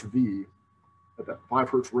USV at that 5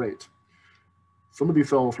 Hertz rate. Some of these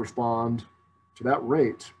cells respond to that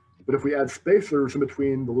rate, but if we add spacers in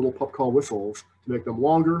between the little pup call whistles to make them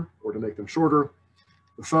longer or to make them shorter,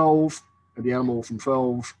 the cells and the animals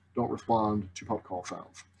themselves don't respond to pup call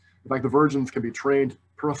sounds. In fact, the virgins can be trained to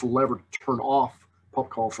press a lever to turn off pup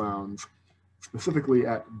call sounds specifically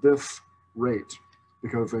at this rate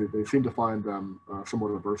because they seem to find them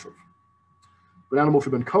somewhat aversive. But animals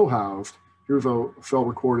who've been co-housed, here's a cell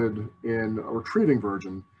recorded in a retrieving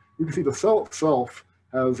virgin. You can see the cell itself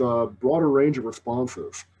has a broader range of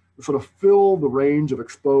responses to sort of fill the range of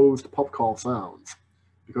exposed pup call sounds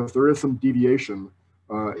because there is some deviation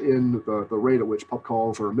in the rate at which pup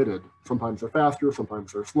calls are emitted. Sometimes they're faster,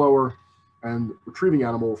 sometimes they're slower, and retrieving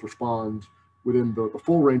animals respond within the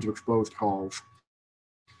full range of exposed calls.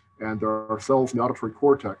 And there are cells in the auditory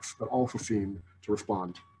cortex that also seem to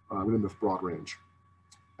respond within this broad range.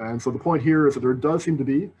 And so the point here is that there does seem to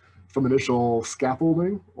be some initial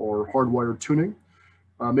scaffolding or hardwired tuning,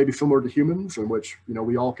 maybe similar to humans, in which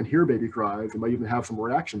we all can hear baby cries and might even have some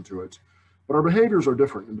reaction to it. But our behaviors are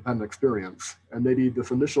different in dependent experience, and maybe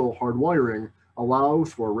this initial hardwiring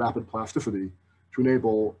allows for rapid plasticity to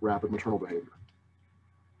enable rapid maternal behavior.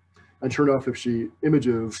 And sure enough, if she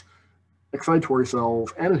images excitatory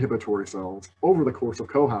cells and inhibitory cells over the course of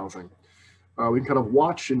co-housing, we can kind of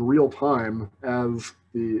watch in real time as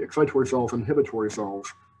the excitatory cells and inhibitory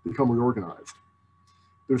cells become reorganized.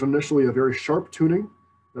 There's initially a very sharp tuning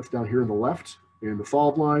that's down here in the left in the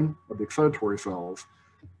solid line of the excitatory cells.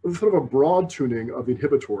 There's sort of a broad tuning of the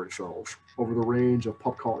inhibitory cells over the range of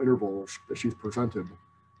pup call intervals that she's presented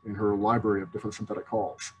in her library of different synthetic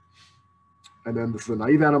calls. And then this is a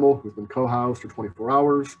naive animal who's been co-housed for 24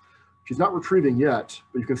 hours. She's not retrieving yet,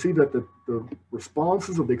 but you can see that the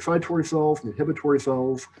responses of the excitatory cells and the inhibitory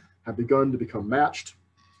cells have begun to become matched.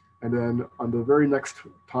 And then on the very next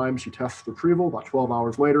time she tests retrieval, about 12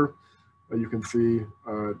 hours later, you can see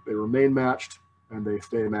they remain matched and they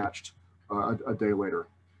stay matched a day later.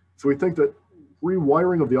 So we think that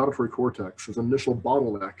rewiring of the auditory cortex is an initial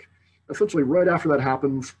bottleneck. Essentially, right after that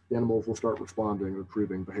happens, the animals will start responding,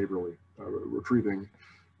 retrieving behaviorally, retrieving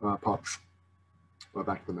pups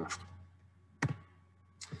back to the nest.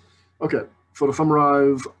 Okay, so to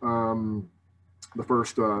summarize the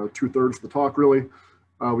first 2/3 of the talk, really,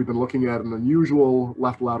 we've been looking at an unusual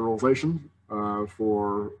left lateralization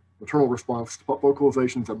for maternal response to pup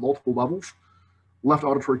vocalizations at multiple levels. Left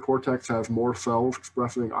auditory cortex has more cells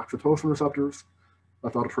expressing oxytocin receptors.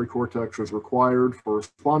 Left auditory cortex is required for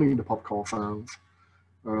responding to pup call sounds.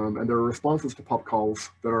 And there are responses to pup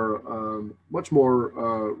calls that are much more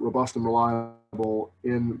robust and reliable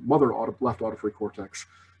in mother left auditory cortex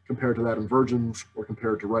compared to that in virgins or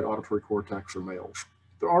compared to right auditory cortex or males.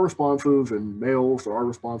 There are responses in males, there are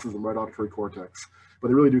responses in right auditory cortex, but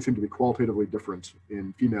they really do seem to be qualitatively different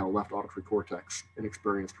in female left auditory cortex in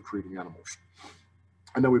experienced retrieving animals.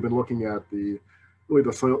 And then we've been looking at the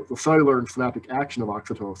cellular and synaptic action of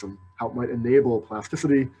oxytocin, how it might enable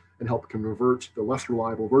plasticity and help convert the less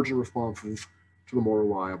reliable virgin responses to the more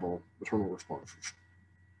reliable maternal responses.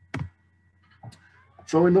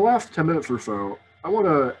 So in the last 10 minutes or so, I want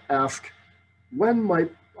to ask, when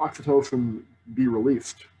might oxytocin be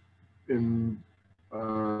released in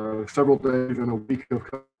several days and a week of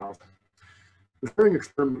co-housing? The pairing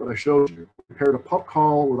experiment that I showed you compared a pup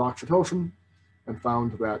call with oxytocin and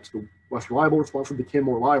found that the less reliable responses became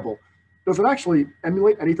more reliable. Does it actually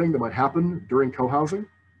emulate anything that might happen during co-housing?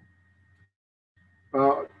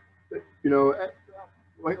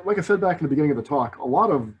 Like I said back in the beginning of the talk, a lot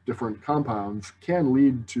of different compounds can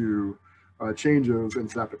lead to changes in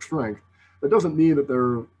synaptic strength. That doesn't mean that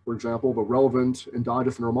they're, for example, the relevant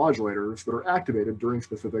endogenous neuromodulators that are activated during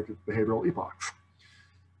specific behavioral epochs.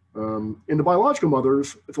 In the biological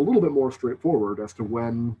mothers, it's a little bit more straightforward as to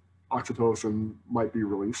when oxytocin might be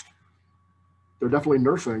released. They're definitely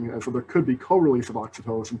nursing, and so there could be co-release of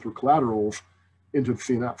oxytocin through collaterals into the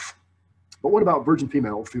CNS. But what about virgin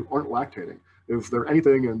females who aren't lactating? is there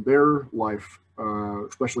anything in their life,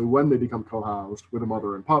 especially when they become co-housed with a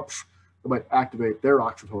mother and pups, that might activate their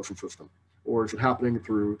oxytocin system? Or is it happening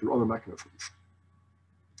through other mechanisms?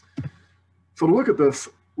 So to look at this,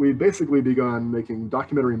 we've basically begun making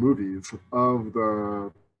documentary movies of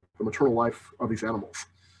the maternal life of these animals.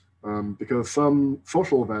 Because some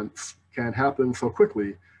social events can happen so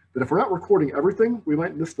quickly that if we're not recording everything, we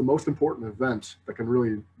might miss the most important event that can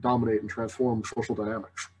really dominate and transform social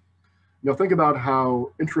dynamics. Think about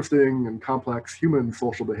how interesting and complex human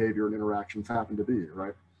social behavior and interactions happen to be,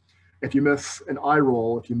 right? If you miss an eye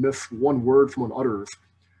roll, if you miss one word someone utters,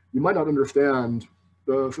 you might not understand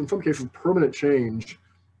the, in some cases, permanent change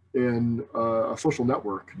in a social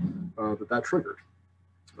network that triggered.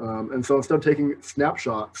 And so instead of taking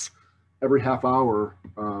snapshots every half hour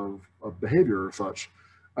of behavior or such,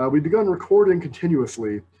 we've begun recording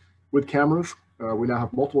continuously with cameras. We now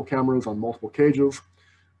have multiple cameras on multiple cages.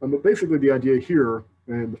 But basically the idea here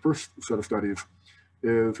in the first set of studies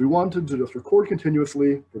is we wanted to just record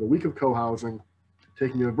continuously for the week of co-housing,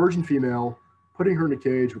 taking a virgin female, putting her in a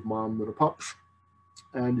cage with mom and her pups.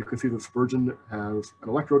 And you can see this virgin has an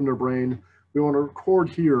electrode in her brain. We want to record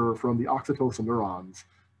here from the oxytocin neurons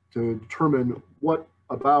to determine what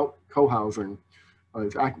about co-housing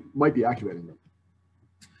might be activating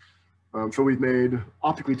them. So we've made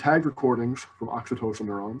optically tagged recordings from oxytocin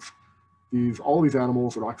neurons. All these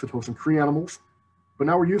animals are oxytocin-free animals, but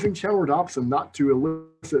now we're using channel rhodopsin not to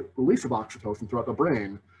elicit release of oxytocin throughout the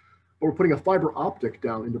brain, but we're putting a fiber optic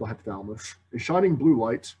down into the hypothalamus, a shining blue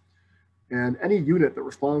light, and any unit that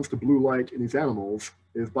responds to blue light in these animals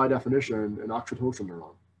is by definition an oxytocin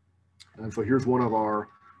neuron. And so here's one of our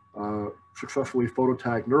successfully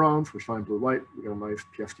phototagged neurons with shine blue light. We got a nice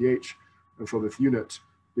PSTH. And so this unit,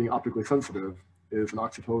 being optically sensitive, is an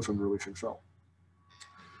oxytocin releasing cell.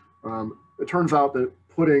 It turns out that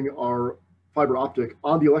putting our fiber optic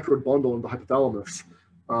on the electrode bundle in the hypothalamus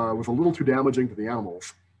was a little too damaging to the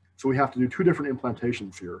animals. So we have to do two different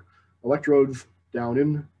implantations here. Electrodes down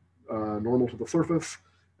in normal to the surface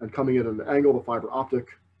and coming in at an angle, the fiber optic.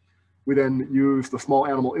 We then use the small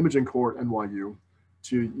animal imaging core at NYU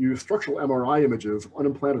to use structural MRI images of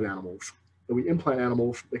unimplanted animals. Then we implant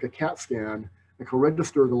animals, make a CAT scan, and can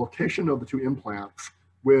register the location of the two implants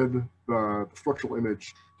with the structural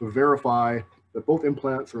image to verify that both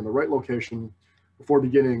implants are in the right location before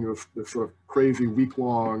beginning this sort of crazy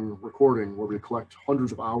week-long recording where we collect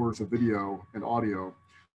hundreds of hours of video and audio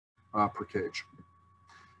per cage.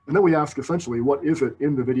 And then we ask essentially, what is it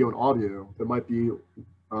in the video and audio that might be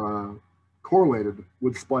correlated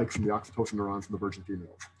with spikes in the oxytocin neurons in the virgin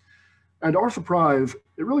females? And to our surprise,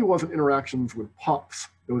 it really wasn't interactions with pups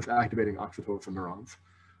that was activating oxytocin neurons.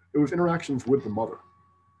 It was interactions with the mother.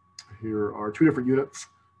 Here are two different units.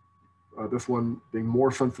 This one being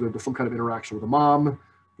more sensitive to some kind of interaction with a mom.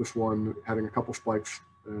 This one having a couple spikes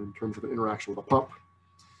in terms of an interaction with a pup.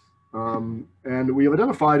 And we have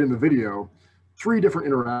identified in the video 3 different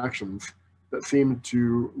interactions that seem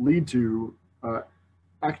to lead to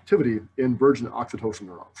activity in virgin oxytocin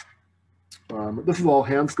neurons. This is all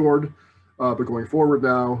hand scored, but going forward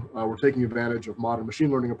now, we're taking advantage of modern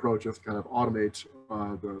machine learning approaches to kind of automate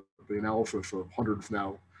the analysis of hundreds,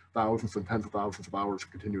 now thousands and tens of thousands of hours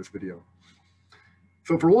of continuous video.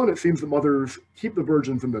 So for one, it seems that mothers keep the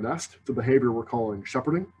virgins in the nest. It's a behavior we're calling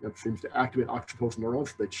shepherding. It seems to activate oxytocin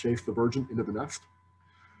neurons. They chase the virgin into the nest.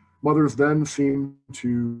 Mothers then seem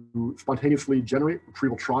to spontaneously generate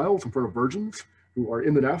retrieval trials in front of virgins who are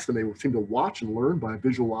in the nest, and they seem to watch and learn by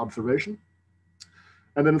visual observation.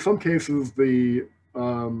 And then in some cases, the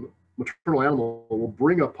maternal animal will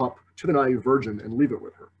bring a pup to the naive virgin and leave it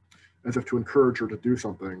with her, as if to encourage her to do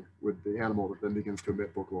something with the animal that then begins to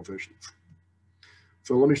emit vocalizations.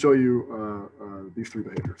 So let me show you these 3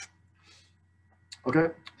 behaviors. Okay,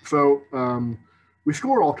 so we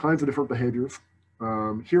score all kinds of different behaviors.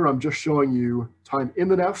 Here I'm just showing you time in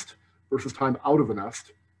the nest versus time out of the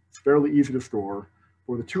nest. It's fairly easy to score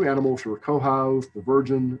for the 2 animals who are co-housed, the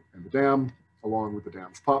virgin and the dam, along with the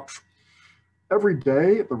dam's pups. Every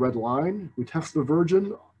day at the red line, we test the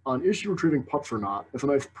virgin on is she retrieving pups or not as a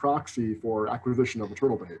nice proxy for acquisition of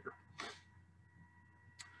maternal behavior.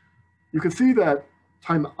 You can see that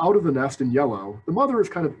time out of the nest in yellow, the mother is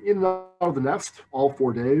kind of in and out of the nest all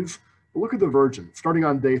 4 days. But look at the virgin. Starting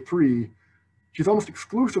on day 3, she's almost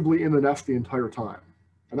exclusively in the nest the entire time.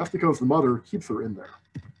 And that's because the mother keeps her in there.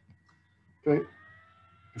 Okay,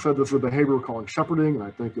 I said this is a behavior we're calling shepherding, and I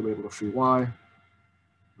think you'll be able to see why.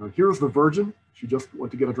 Here's the virgin. She just went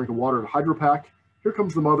to get a drink of water at a hydro pack. Here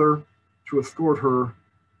comes the mother to escort her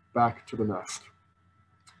back to the nest.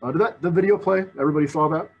 Did the video play? Everybody saw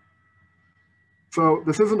that? So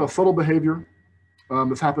this isn't a subtle behavior.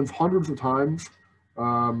 This happens hundreds of times,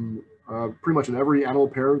 pretty much in every animal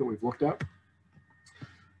pair that we've looked at.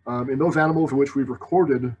 In those animals in which we've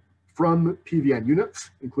recorded from PVN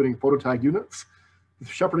units, including phototag units, the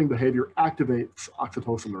shepherding behavior activates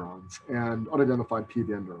oxytocin neurons and unidentified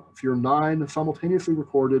PVN neurons. Here are 9 simultaneously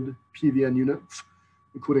recorded PVN units,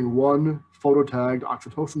 including 1 phototagged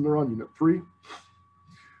oxytocin neuron, unit 3.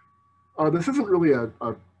 This isn't really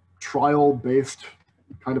a trial-based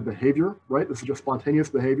kind of behavior, right? This is just spontaneous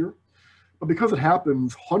behavior. But because it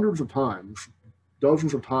happens hundreds of times,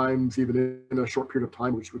 dozens of times, even in a short period of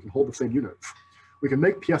time, which we can hold the same units, we can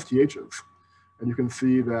make PSTHs. And you can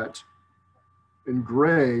see that in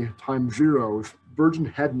gray, time 0 is virgin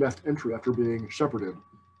head nest entry after being shepherded.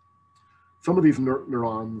 Some of these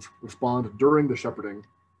neurons respond during the shepherding.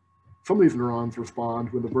 Some of these neurons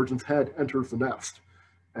respond when the virgin's head enters the nest.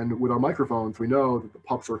 And with our microphones, we know that the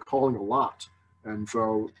pups are calling a lot. And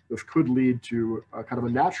so this could lead to a kind of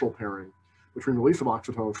a natural pairing between release of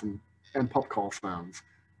oxytocin and pup call sounds.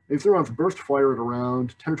 These neurons burst fire at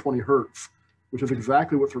around 10 or 20 hertz, which is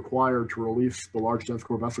exactly what's required to release the large dense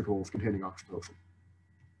core vesicles containing oxytocin.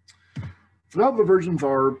 So now that the virgins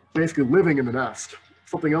are basically living in the nest,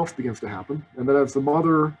 something else begins to happen. And that as the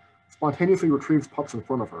mother spontaneously retrieves pups in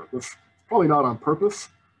front of her, this is probably not on purpose.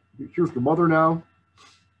 Here's the mother now.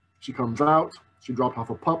 She comes out, she dropped off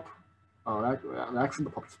a pup. An accident,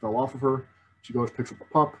 the pup just fell off of her. She goes, picks up the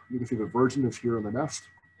pup. You can see the virgin is here in the nest.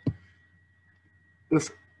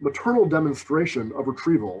 This maternal demonstration of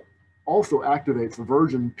retrieval also activates the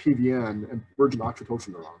virgin PVN and virgin oxytocin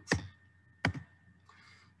neurons.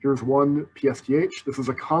 Here's 1 PSTH. This is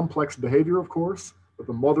a complex behavior, of course, that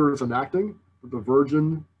the mother is enacting, that the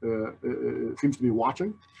virgin seems to be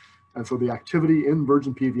watching. And so the activity in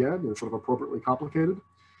virgin PVN is sort of appropriately complicated.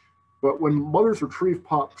 But when mothers retrieve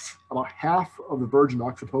pups, about half of the virgin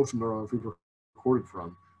oxytocin neurons we've recorded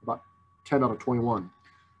from, about 10 out of 21,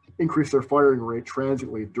 increase their firing rate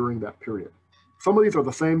transiently during that period. Some of these are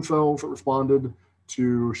the same cells that responded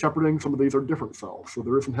to shepherding. Some of these are different cells. So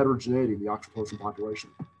there is some heterogeneity in the oxytocin population.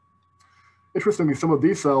 Interestingly, some of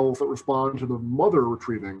these cells that respond to the mother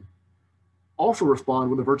retrieving also respond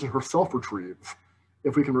when the virgin herself retrieves,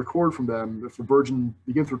 if we can record from them if the virgin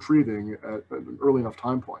begins retrieving at an early enough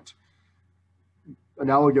time point.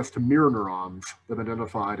 Analogous to mirror neurons that have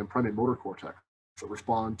identified in primate motor cortex that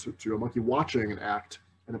respond to a monkey watching an act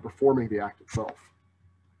and then performing the act itself.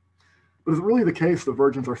 But is it really the case that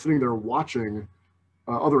virgins are sitting there watching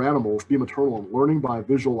other animals be maternal and learning by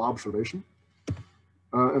visual observation?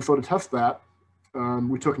 And so to test that,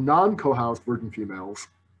 we took non-co-housed virgin females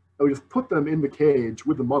and we just put them in the cage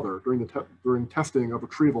with the mother during testing of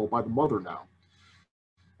retrieval by the mother now.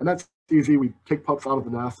 And that's easy. We take pups out of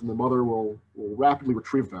the nest and the mother will rapidly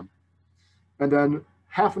retrieve them. And then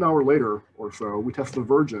half an hour later or so, we test the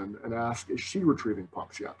virgin and ask, is she retrieving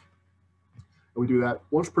pups yet? And we do that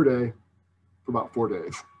once per day for about 4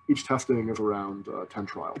 days. Each testing is around 10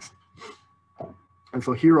 trials. And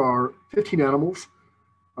so here are 15 animals.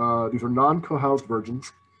 These are non-co-housed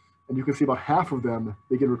virgins. And you can see about half of them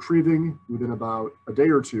begin retrieving within about a day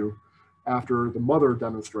or two after the mother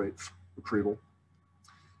demonstrates retrieval.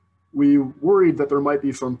 We worried that there might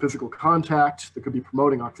be some physical contact that could be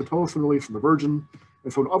promoting oxytocin release in the virgin.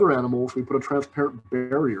 And so in other animals, we put a transparent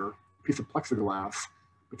barrier, a piece of plexiglass,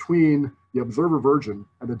 between the observer virgin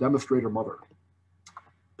and the demonstrator mother.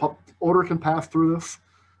 Pup odor can pass through this.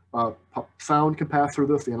 Pup sound can pass through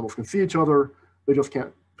this. The animals can see each other. They just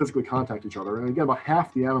can't physically contact each other. And again, about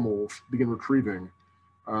half the animals begin retrieving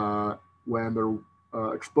when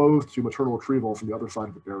they're exposed to maternal retrieval from the other side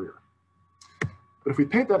of the barrier. But if we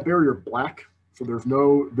paint that barrier black, so there's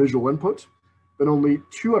no visual input, then only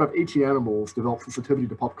 2 out of 18 animals develop sensitivity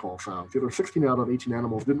to pup call sounds. The other 16 out of 18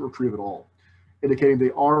 animals didn't retrieve at all, indicating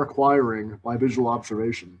they are acquiring, by visual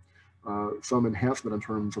observation, some enhancement in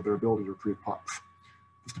terms of their ability to retrieve pups.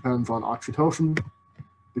 This depends on oxytocin,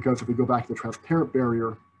 because if we go back to the transparent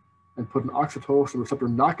barrier and put an oxytocin receptor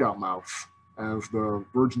knockout mouse as the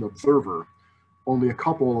virgin observer, only a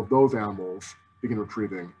couple of those animals begin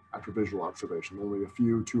retrieving after visual observation. Only a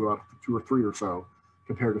few, 2 or 3 or so,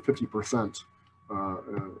 compared to 50%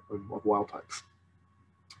 of wild types.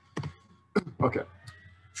 Okay,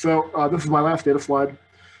 so this is my last data slide.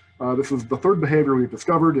 This is the 3rd behavior we've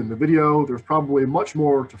discovered in the video. There's probably much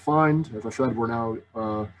more to find. As I said, we're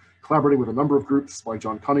now collaborating with a number of groups like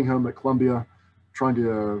John Cunningham at Columbia, trying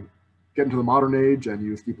to get into the modern age and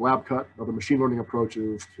use deep lab cut and other machine learning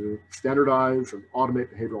approaches to standardize and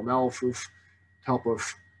automate behavioral analysis to help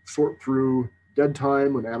us sort through dead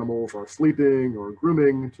time when animals are sleeping or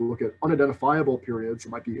grooming, to look at unidentifiable periods that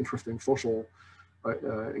might be interesting social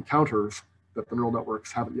encounters that the neural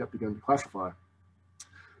networks haven't yet begun to classify.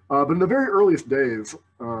 But in the very earliest days,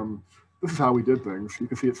 this is how we did things. You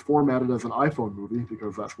can see it's formatted as an iPhone movie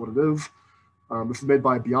because that's what it is. This is made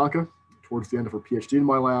by Bianca towards the end of her PhD in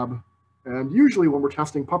my lab. And usually when we're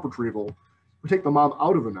testing pup retrieval, we take the mom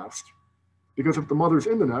out of the nest because if the mother's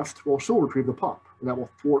in the nest, well, she'll retrieve the pup, and that will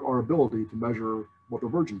thwart our ability to measure what the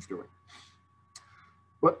virgin's doing.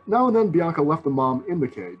 But now and then Bianca left the mom in the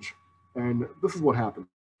cage, and this is what happened.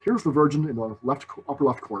 Here's the virgin in the upper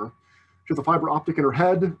left corner. She has a fiber optic in her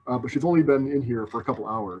head, but she's only been in here for a couple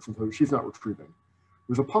hours, and so she's not retrieving.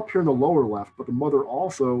 There's a pup here in the lower left, but the mother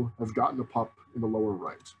also has gotten a pup in the lower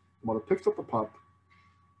right. The mother picks up the pup,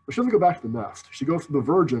 but she doesn't go back to the nest. She goes to the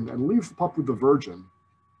virgin and leaves the pup with the virgin,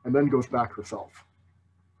 and then goes back herself.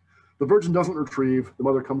 The virgin doesn't retrieve. The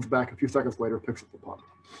mother comes back a few seconds later, picks up the pup.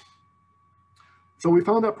 So we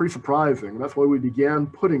found that pretty surprising, and that's why we began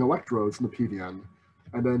putting electrodes in the PVN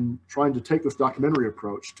and then trying to take this documentary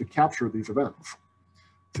approach to capture these events.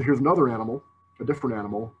 So here's another animal, a different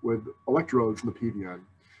animal, with electrodes in the PVN.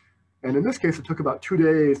 And in this case, it took about 2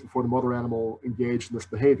 days before the mother animal engaged in this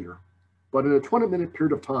behavior. But in a 20-minute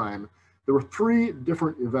period of time, there were 3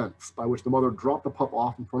 different events by which the mother dropped the pup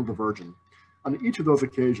off in front of the virgin. On each of those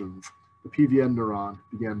occasions, the PVN neuron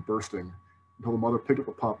began bursting until the mother picked up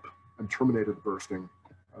the pup and terminated the bursting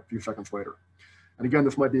a few seconds later. And again,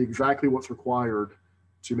 this might be exactly what's required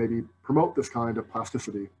to maybe promote this kind of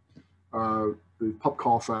plasticity. The pup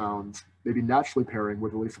call sounds maybe naturally pairing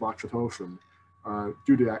with release of oxytocin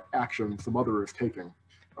due to actions the mother is taking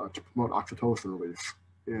to promote oxytocin release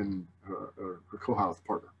in her co-housed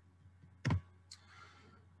partner.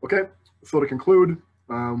 Okay, so to conclude,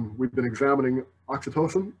 we've been examining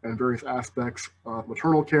oxytocin and various aspects of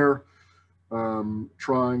maternal care,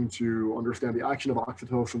 trying to understand the action of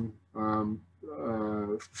oxytocin,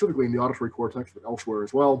 specifically in the auditory cortex, but elsewhere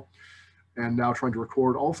as well, and now trying to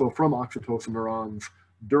record also from oxytocin neurons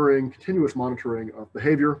during continuous monitoring of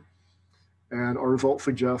behavior. And our results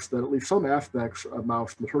suggest that at least some aspects of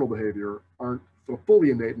mouse maternal behavior aren't so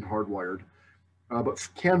fully innate and hardwired, but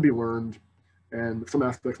can be learned, and some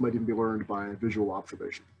aspects might even be learned by visual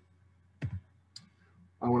observation.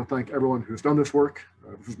 I want to thank everyone who's done this work.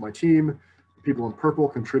 This is my team. The people in purple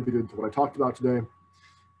contributed to what I talked about today.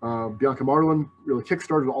 Bianca Marlin really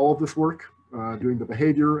kickstarted all of this work, doing the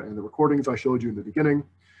behavior and the recordings I showed you in the beginning.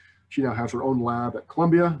 She now has her own lab at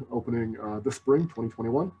Columbia, opening this spring,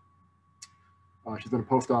 2021. She's been a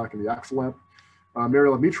postdoc in the Axel lab.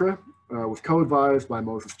 Mariela Mitre was co-advised by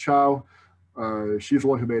Moses Chow. She's the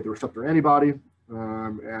one who made the receptor antibody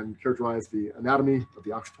and characterized the anatomy of the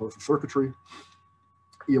oxytocin circuitry.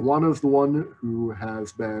 Ioana is the one who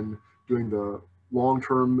has been doing the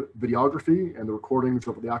long-term videography and the recordings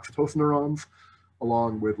of the oxytocin neurons,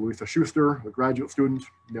 along with Luisa Schuster, a graduate student,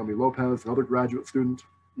 Naomi Lopez, another graduate student.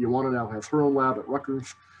 Ioana now has her own lab at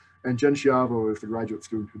Rutgers, and Jen Schiavo is the graduate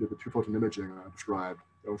student who did the 2-photon imaging I described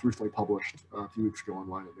that was recently published a few weeks ago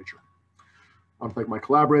online in Nature. I want to thank my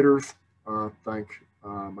collaborators, thank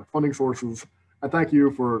my funding sources, and thank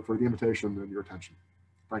you for the invitation and your attention.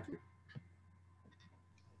 Thank you.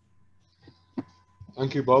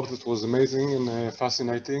 Thank you, Bob. That was amazing and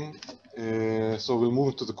fascinating. So we'll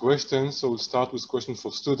move to the questions. So we'll start with questions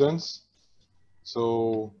for students.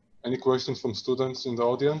 So any questions from students in the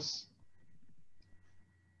audience?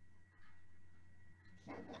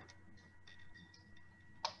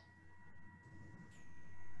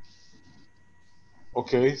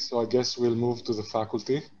 Okay, so I guess we'll move to the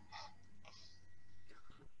faculty.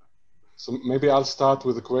 So maybe I'll start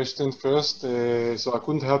with a question first. So I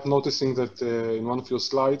couldn't help noticing that in one of your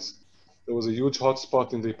slides, there was a huge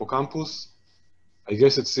hotspot in the hippocampus. I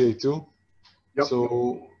guess it's CA2. Yep.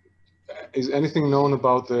 So is anything known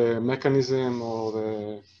about the mechanism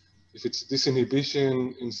or if it's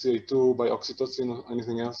disinhibition in CA2 by oxytocin or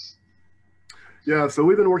anything else? Yeah, so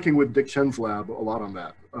we've been working with Dick Chen's lab a lot on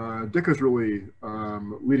that. Dick is really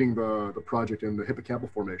leading the project in the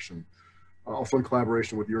hippocampal formation, also in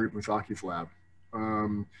collaboration with Yuri Buzaki's lab.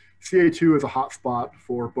 CA2 is a hotspot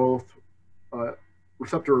for both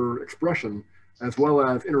receptor expression as well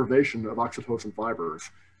as innervation of oxytocin fibers.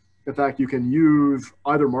 In fact, you can use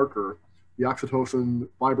either marker, the oxytocin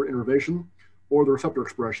fiber innervation or the receptor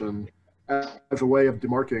expression, as a way of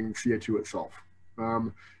demarking CA2 itself.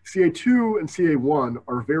 CA2 and CA1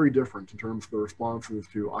 are very different in terms of the responses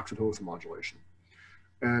to oxytocin modulation.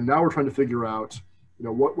 And now we're trying to figure out,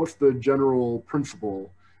 what's the general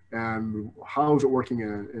principle and how is it working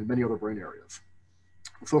in many other brain areas.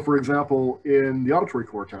 So for example, in the auditory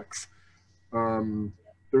cortex,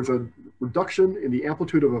 there's a reduction in the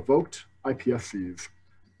amplitude of evoked IPSCs,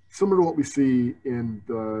 similar to what we see in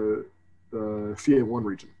the the CA1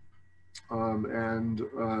 region.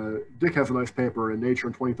 Dick has a nice paper in Nature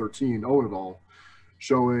in 2013, Owen et al.,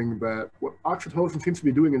 showing that what oxytocin seems to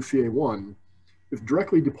be doing in CA1 is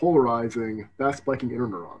directly depolarizing fast-spiking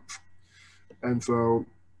interneurons. And so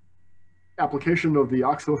application of the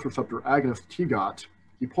oxytocin receptor agonist TGOT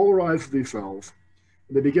depolarizes these cells,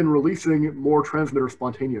 and they begin releasing more transmitters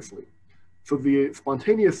spontaneously. So the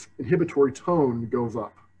spontaneous inhibitory tone goes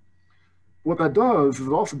up. What that does is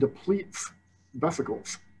it also depletes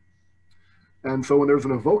vesicles. And so when there's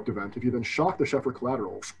an evoked event, if you then shock the Scheffer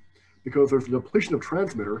collaterals, because there's a depletion of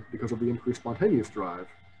transmitter because of the increased spontaneous drive,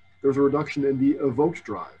 there's a reduction in the evoked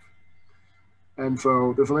drive. And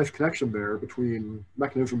so there's a nice connection there between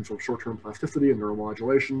mechanisms of short-term plasticity and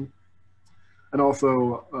neuromodulation, and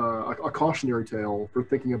also a cautionary tale for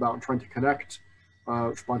thinking about and trying to connect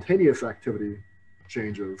spontaneous activity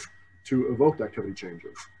changes to evoked activity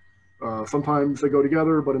changes. Sometimes they go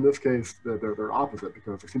together, but in this case, they're opposite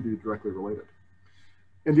because they seem to be directly related.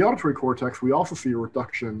 In the auditory cortex, we also see a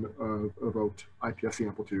reduction of evoked iPSC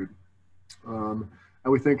amplitude.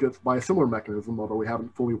 And we think it's by a similar mechanism, although we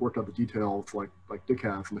haven't fully worked out the details like Dick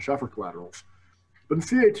has in the Scheffer collaterals. But in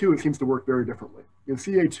CA2, it seems to work very differently. In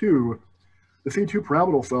CA2, the C2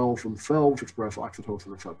 pyramidal cells themselves express oxytocin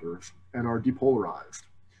receptors and are depolarized.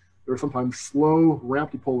 There are sometimes slow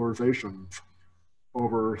ramp depolarizations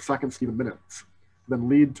over seconds, even minutes, then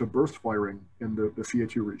lead to burst firing in the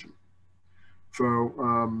CA2 region.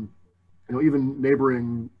 So, even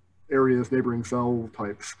neighboring areas, neighboring cell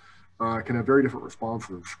types can have very different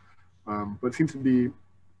responses. But it seems to be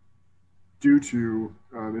due to,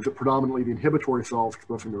 is it predominantly the inhibitory cells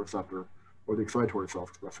expressing the receptor or the excitatory cells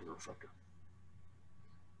expressing the receptor?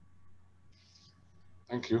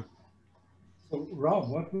 Thank you. So, Rob,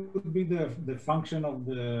 what would be the function of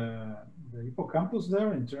the hippocampus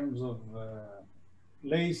there in terms of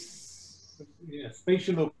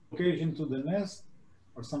spatial location to the nest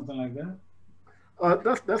or something like that?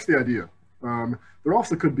 That's the idea. There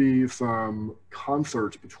also could be some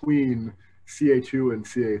concert between CA2 and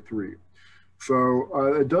CA3.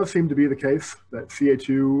 So it does seem to be the case that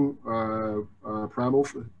CA2 pyramidal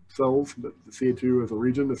cells, that the CA2 as a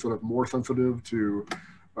region is sort of more sensitive to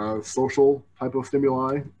social type of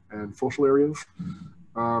stimuli and social areas.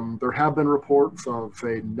 There have been reports of,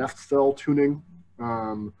 say, nest cell tuning,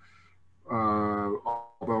 although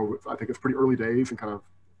I think it's pretty early days and kind of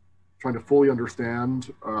trying to fully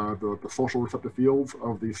understand the social receptive fields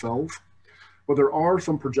of these cells. But there are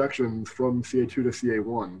some projections from CA2 to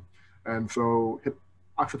CA1. And so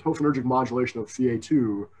oxytocinergic modulation of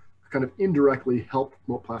CA2 kind of indirectly help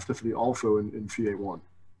promote plasticity also in CA1.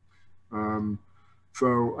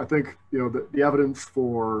 So I think the evidence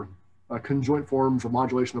for conjoint forms of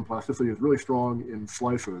modulation and plasticity is really strong in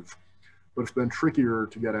slices, but it's been trickier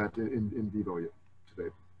to get at in vivo today.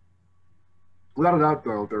 Without a doubt,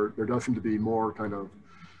 though, there does seem to be more kind of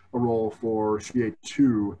a role for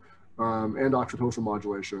CA2 and oxytocin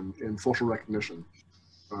modulation in social recognition.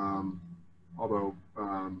 Although,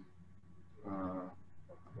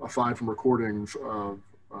 aside from recordings of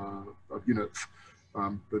units,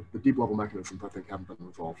 the deep level mechanisms, I think, haven't been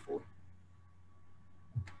resolved fully.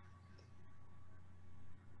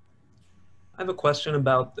 I have a question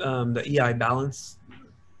about the EI balance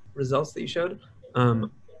results that you showed.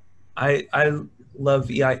 I love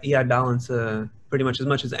EI balance pretty much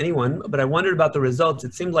as anyone, but I wondered about the results.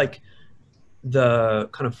 It seemed like the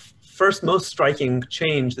kind of first most striking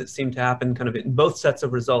change that seemed to happen kind of in both sets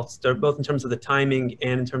of results, both in terms of the timing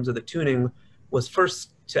and in terms of the tuning, was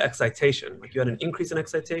first to excitation. Like you had an increase in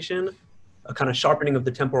excitation, a kind of sharpening of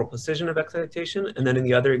the temporal precision of excitation, and then in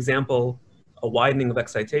the other example, a widening of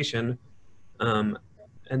excitation. And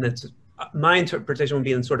that's my interpretation would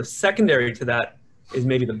be in sort of secondary to that is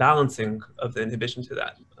maybe the balancing of the inhibition to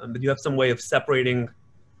that. But you have some way of separating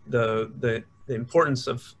the importance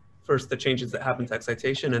of first the changes that happen to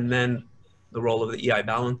excitation and then the role of the EI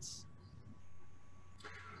balance?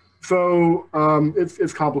 So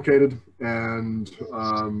it's complicated and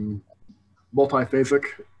multiphasic,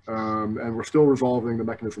 and we're still resolving the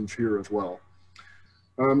mechanisms here as well.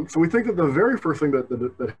 So we think that the very first thing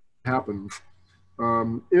that happens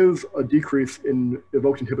is a decrease in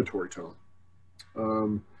evoked inhibitory tone.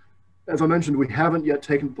 As I mentioned, we haven't yet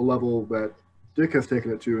taken it to the level that Dick has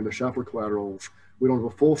taken it to in the Scheffer collaterals. We don't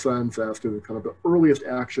have a full sense as to kind of the earliest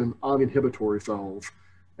action on the inhibitory cells,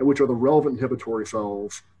 and which are the relevant inhibitory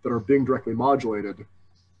cells that are being directly modulated.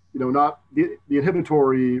 Not the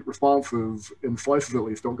inhibitory responses in slices at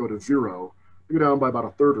least don't go to zero. They go down by about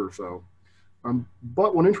a third or so.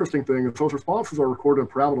 But one interesting thing is those responses are recorded in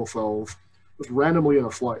pyramidal cells just randomly in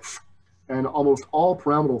a slice. and almost all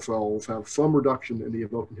pyramidal cells have some reduction in the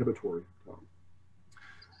evoked inhibitory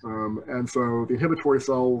tone. And so the inhibitory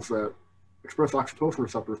cells that express oxytocin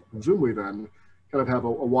receptors presumably then kind of have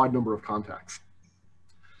a wide number of contacts.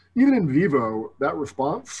 Even in vivo, that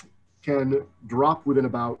response can drop within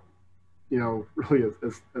about, really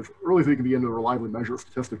as early as we can begin to reliably measure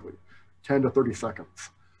statistically, 10 to 30 seconds.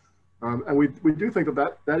 And we do think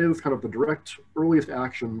that is kind of the direct earliest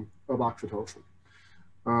action of oxytocin.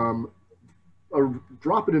 A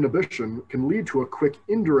drop in inhibition can lead to a quick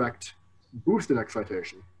indirect boost in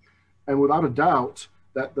excitation. And without a doubt,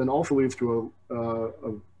 that then also leads to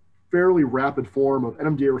a fairly rapid form of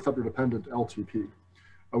NMDA receptor dependent LTP.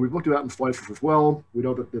 We've looked at that in slices as well. We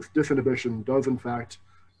know that this disinhibition does in fact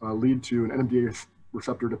lead to an NMDA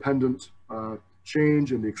receptor dependent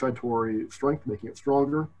change in the excitatory strength, making it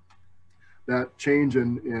stronger. That change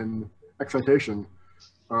in excitation,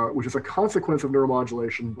 which is a consequence of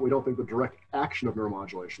neuromodulation, but we don't think the direct action of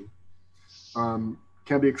neuromodulation,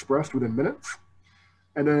 can be expressed within minutes.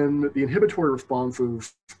 And then the inhibitory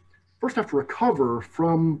responses first have to recover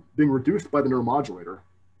from being reduced by the neuromodulator.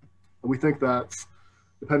 And we think that's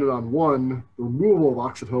dependent on, one, the removal of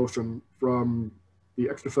oxytocin from the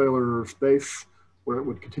extracellular space where it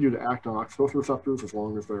would continue to act on oxytocin receptors as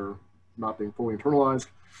long as they're not being fully internalized.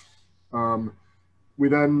 We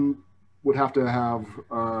then would have to have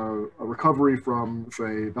a recovery from,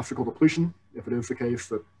 say, vesicle depletion, if it is the case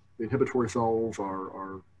that the inhibitory cells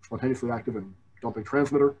are spontaneously active and dumping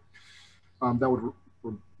transmitter. That would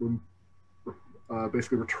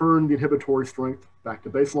basically return the inhibitory strength back to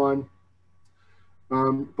baseline.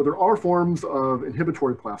 But there are forms of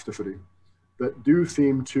inhibitory plasticity that do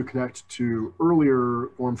seem to connect to earlier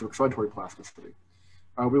forms of excitatory plasticity.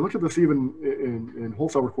 We looked at this even in whole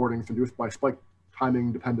cell recordings induced by spike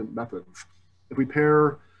timing dependent methods. If we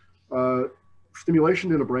pair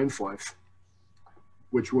stimulation in a brain slice,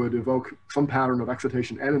 which would evoke some pattern of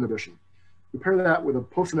excitation and inhibition, we pair that with a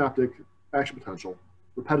postsynaptic action potential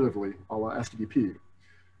repetitively, a la STDP,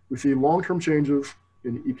 we see long-term changes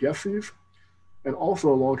in EPSCs and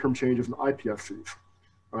also long-term changes in iPSCs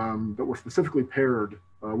that were specifically paired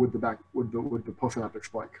with the postsynaptic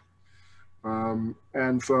spike.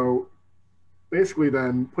 And so basically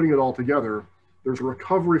then putting it all together, there's a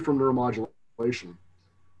recovery from neuromodulation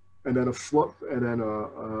and then a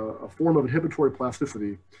form of inhibitory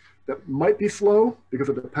plasticity that might be slow because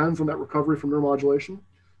it depends on that recovery from neuromodulation,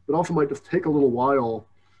 but also might just take a little while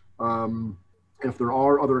if there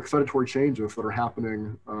are other excitatory changes that are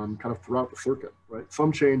happening kind of throughout the circuit, right?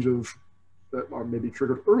 Some changes that are maybe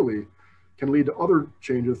triggered early can lead to other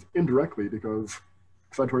changes indirectly because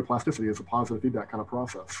excitatory plasticity is a positive feedback kind of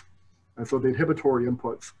process. And so the inhibitory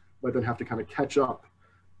inputs might then have to kind of catch up.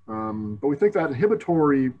 But we think that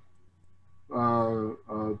inhibitory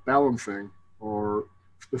balancing or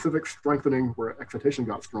specific strengthening where excitation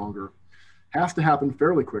got stronger has to happen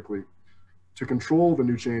fairly quickly to control the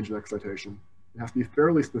new change in excitation. It has to be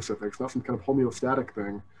fairly specific. It's not some kind of homeostatic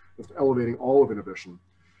thing that's elevating all of inhibition,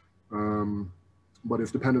 but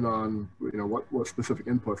it's dependent on what specific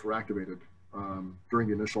inputs were activated during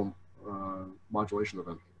the initial modulation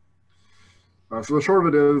event. So the short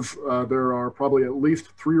of it is there are probably at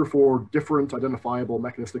least 3 or 4 different identifiable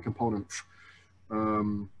mechanistic components.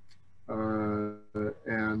 One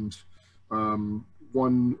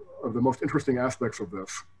of the most interesting aspects of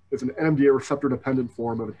this is an NMDA receptor dependent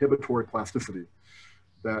form of inhibitory plasticity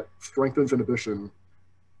that strengthens inhibition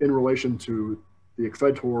in relation to the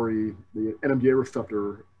excitatory, the NMDA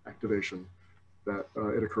receptor activation that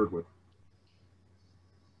it occurred with.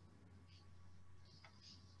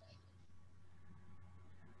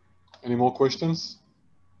 Any more questions?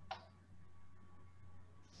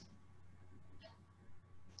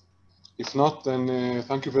 If not, then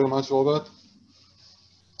thank you very much, Robert,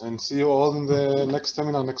 and see you all in the next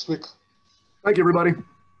seminar next week. Thank you, everybody.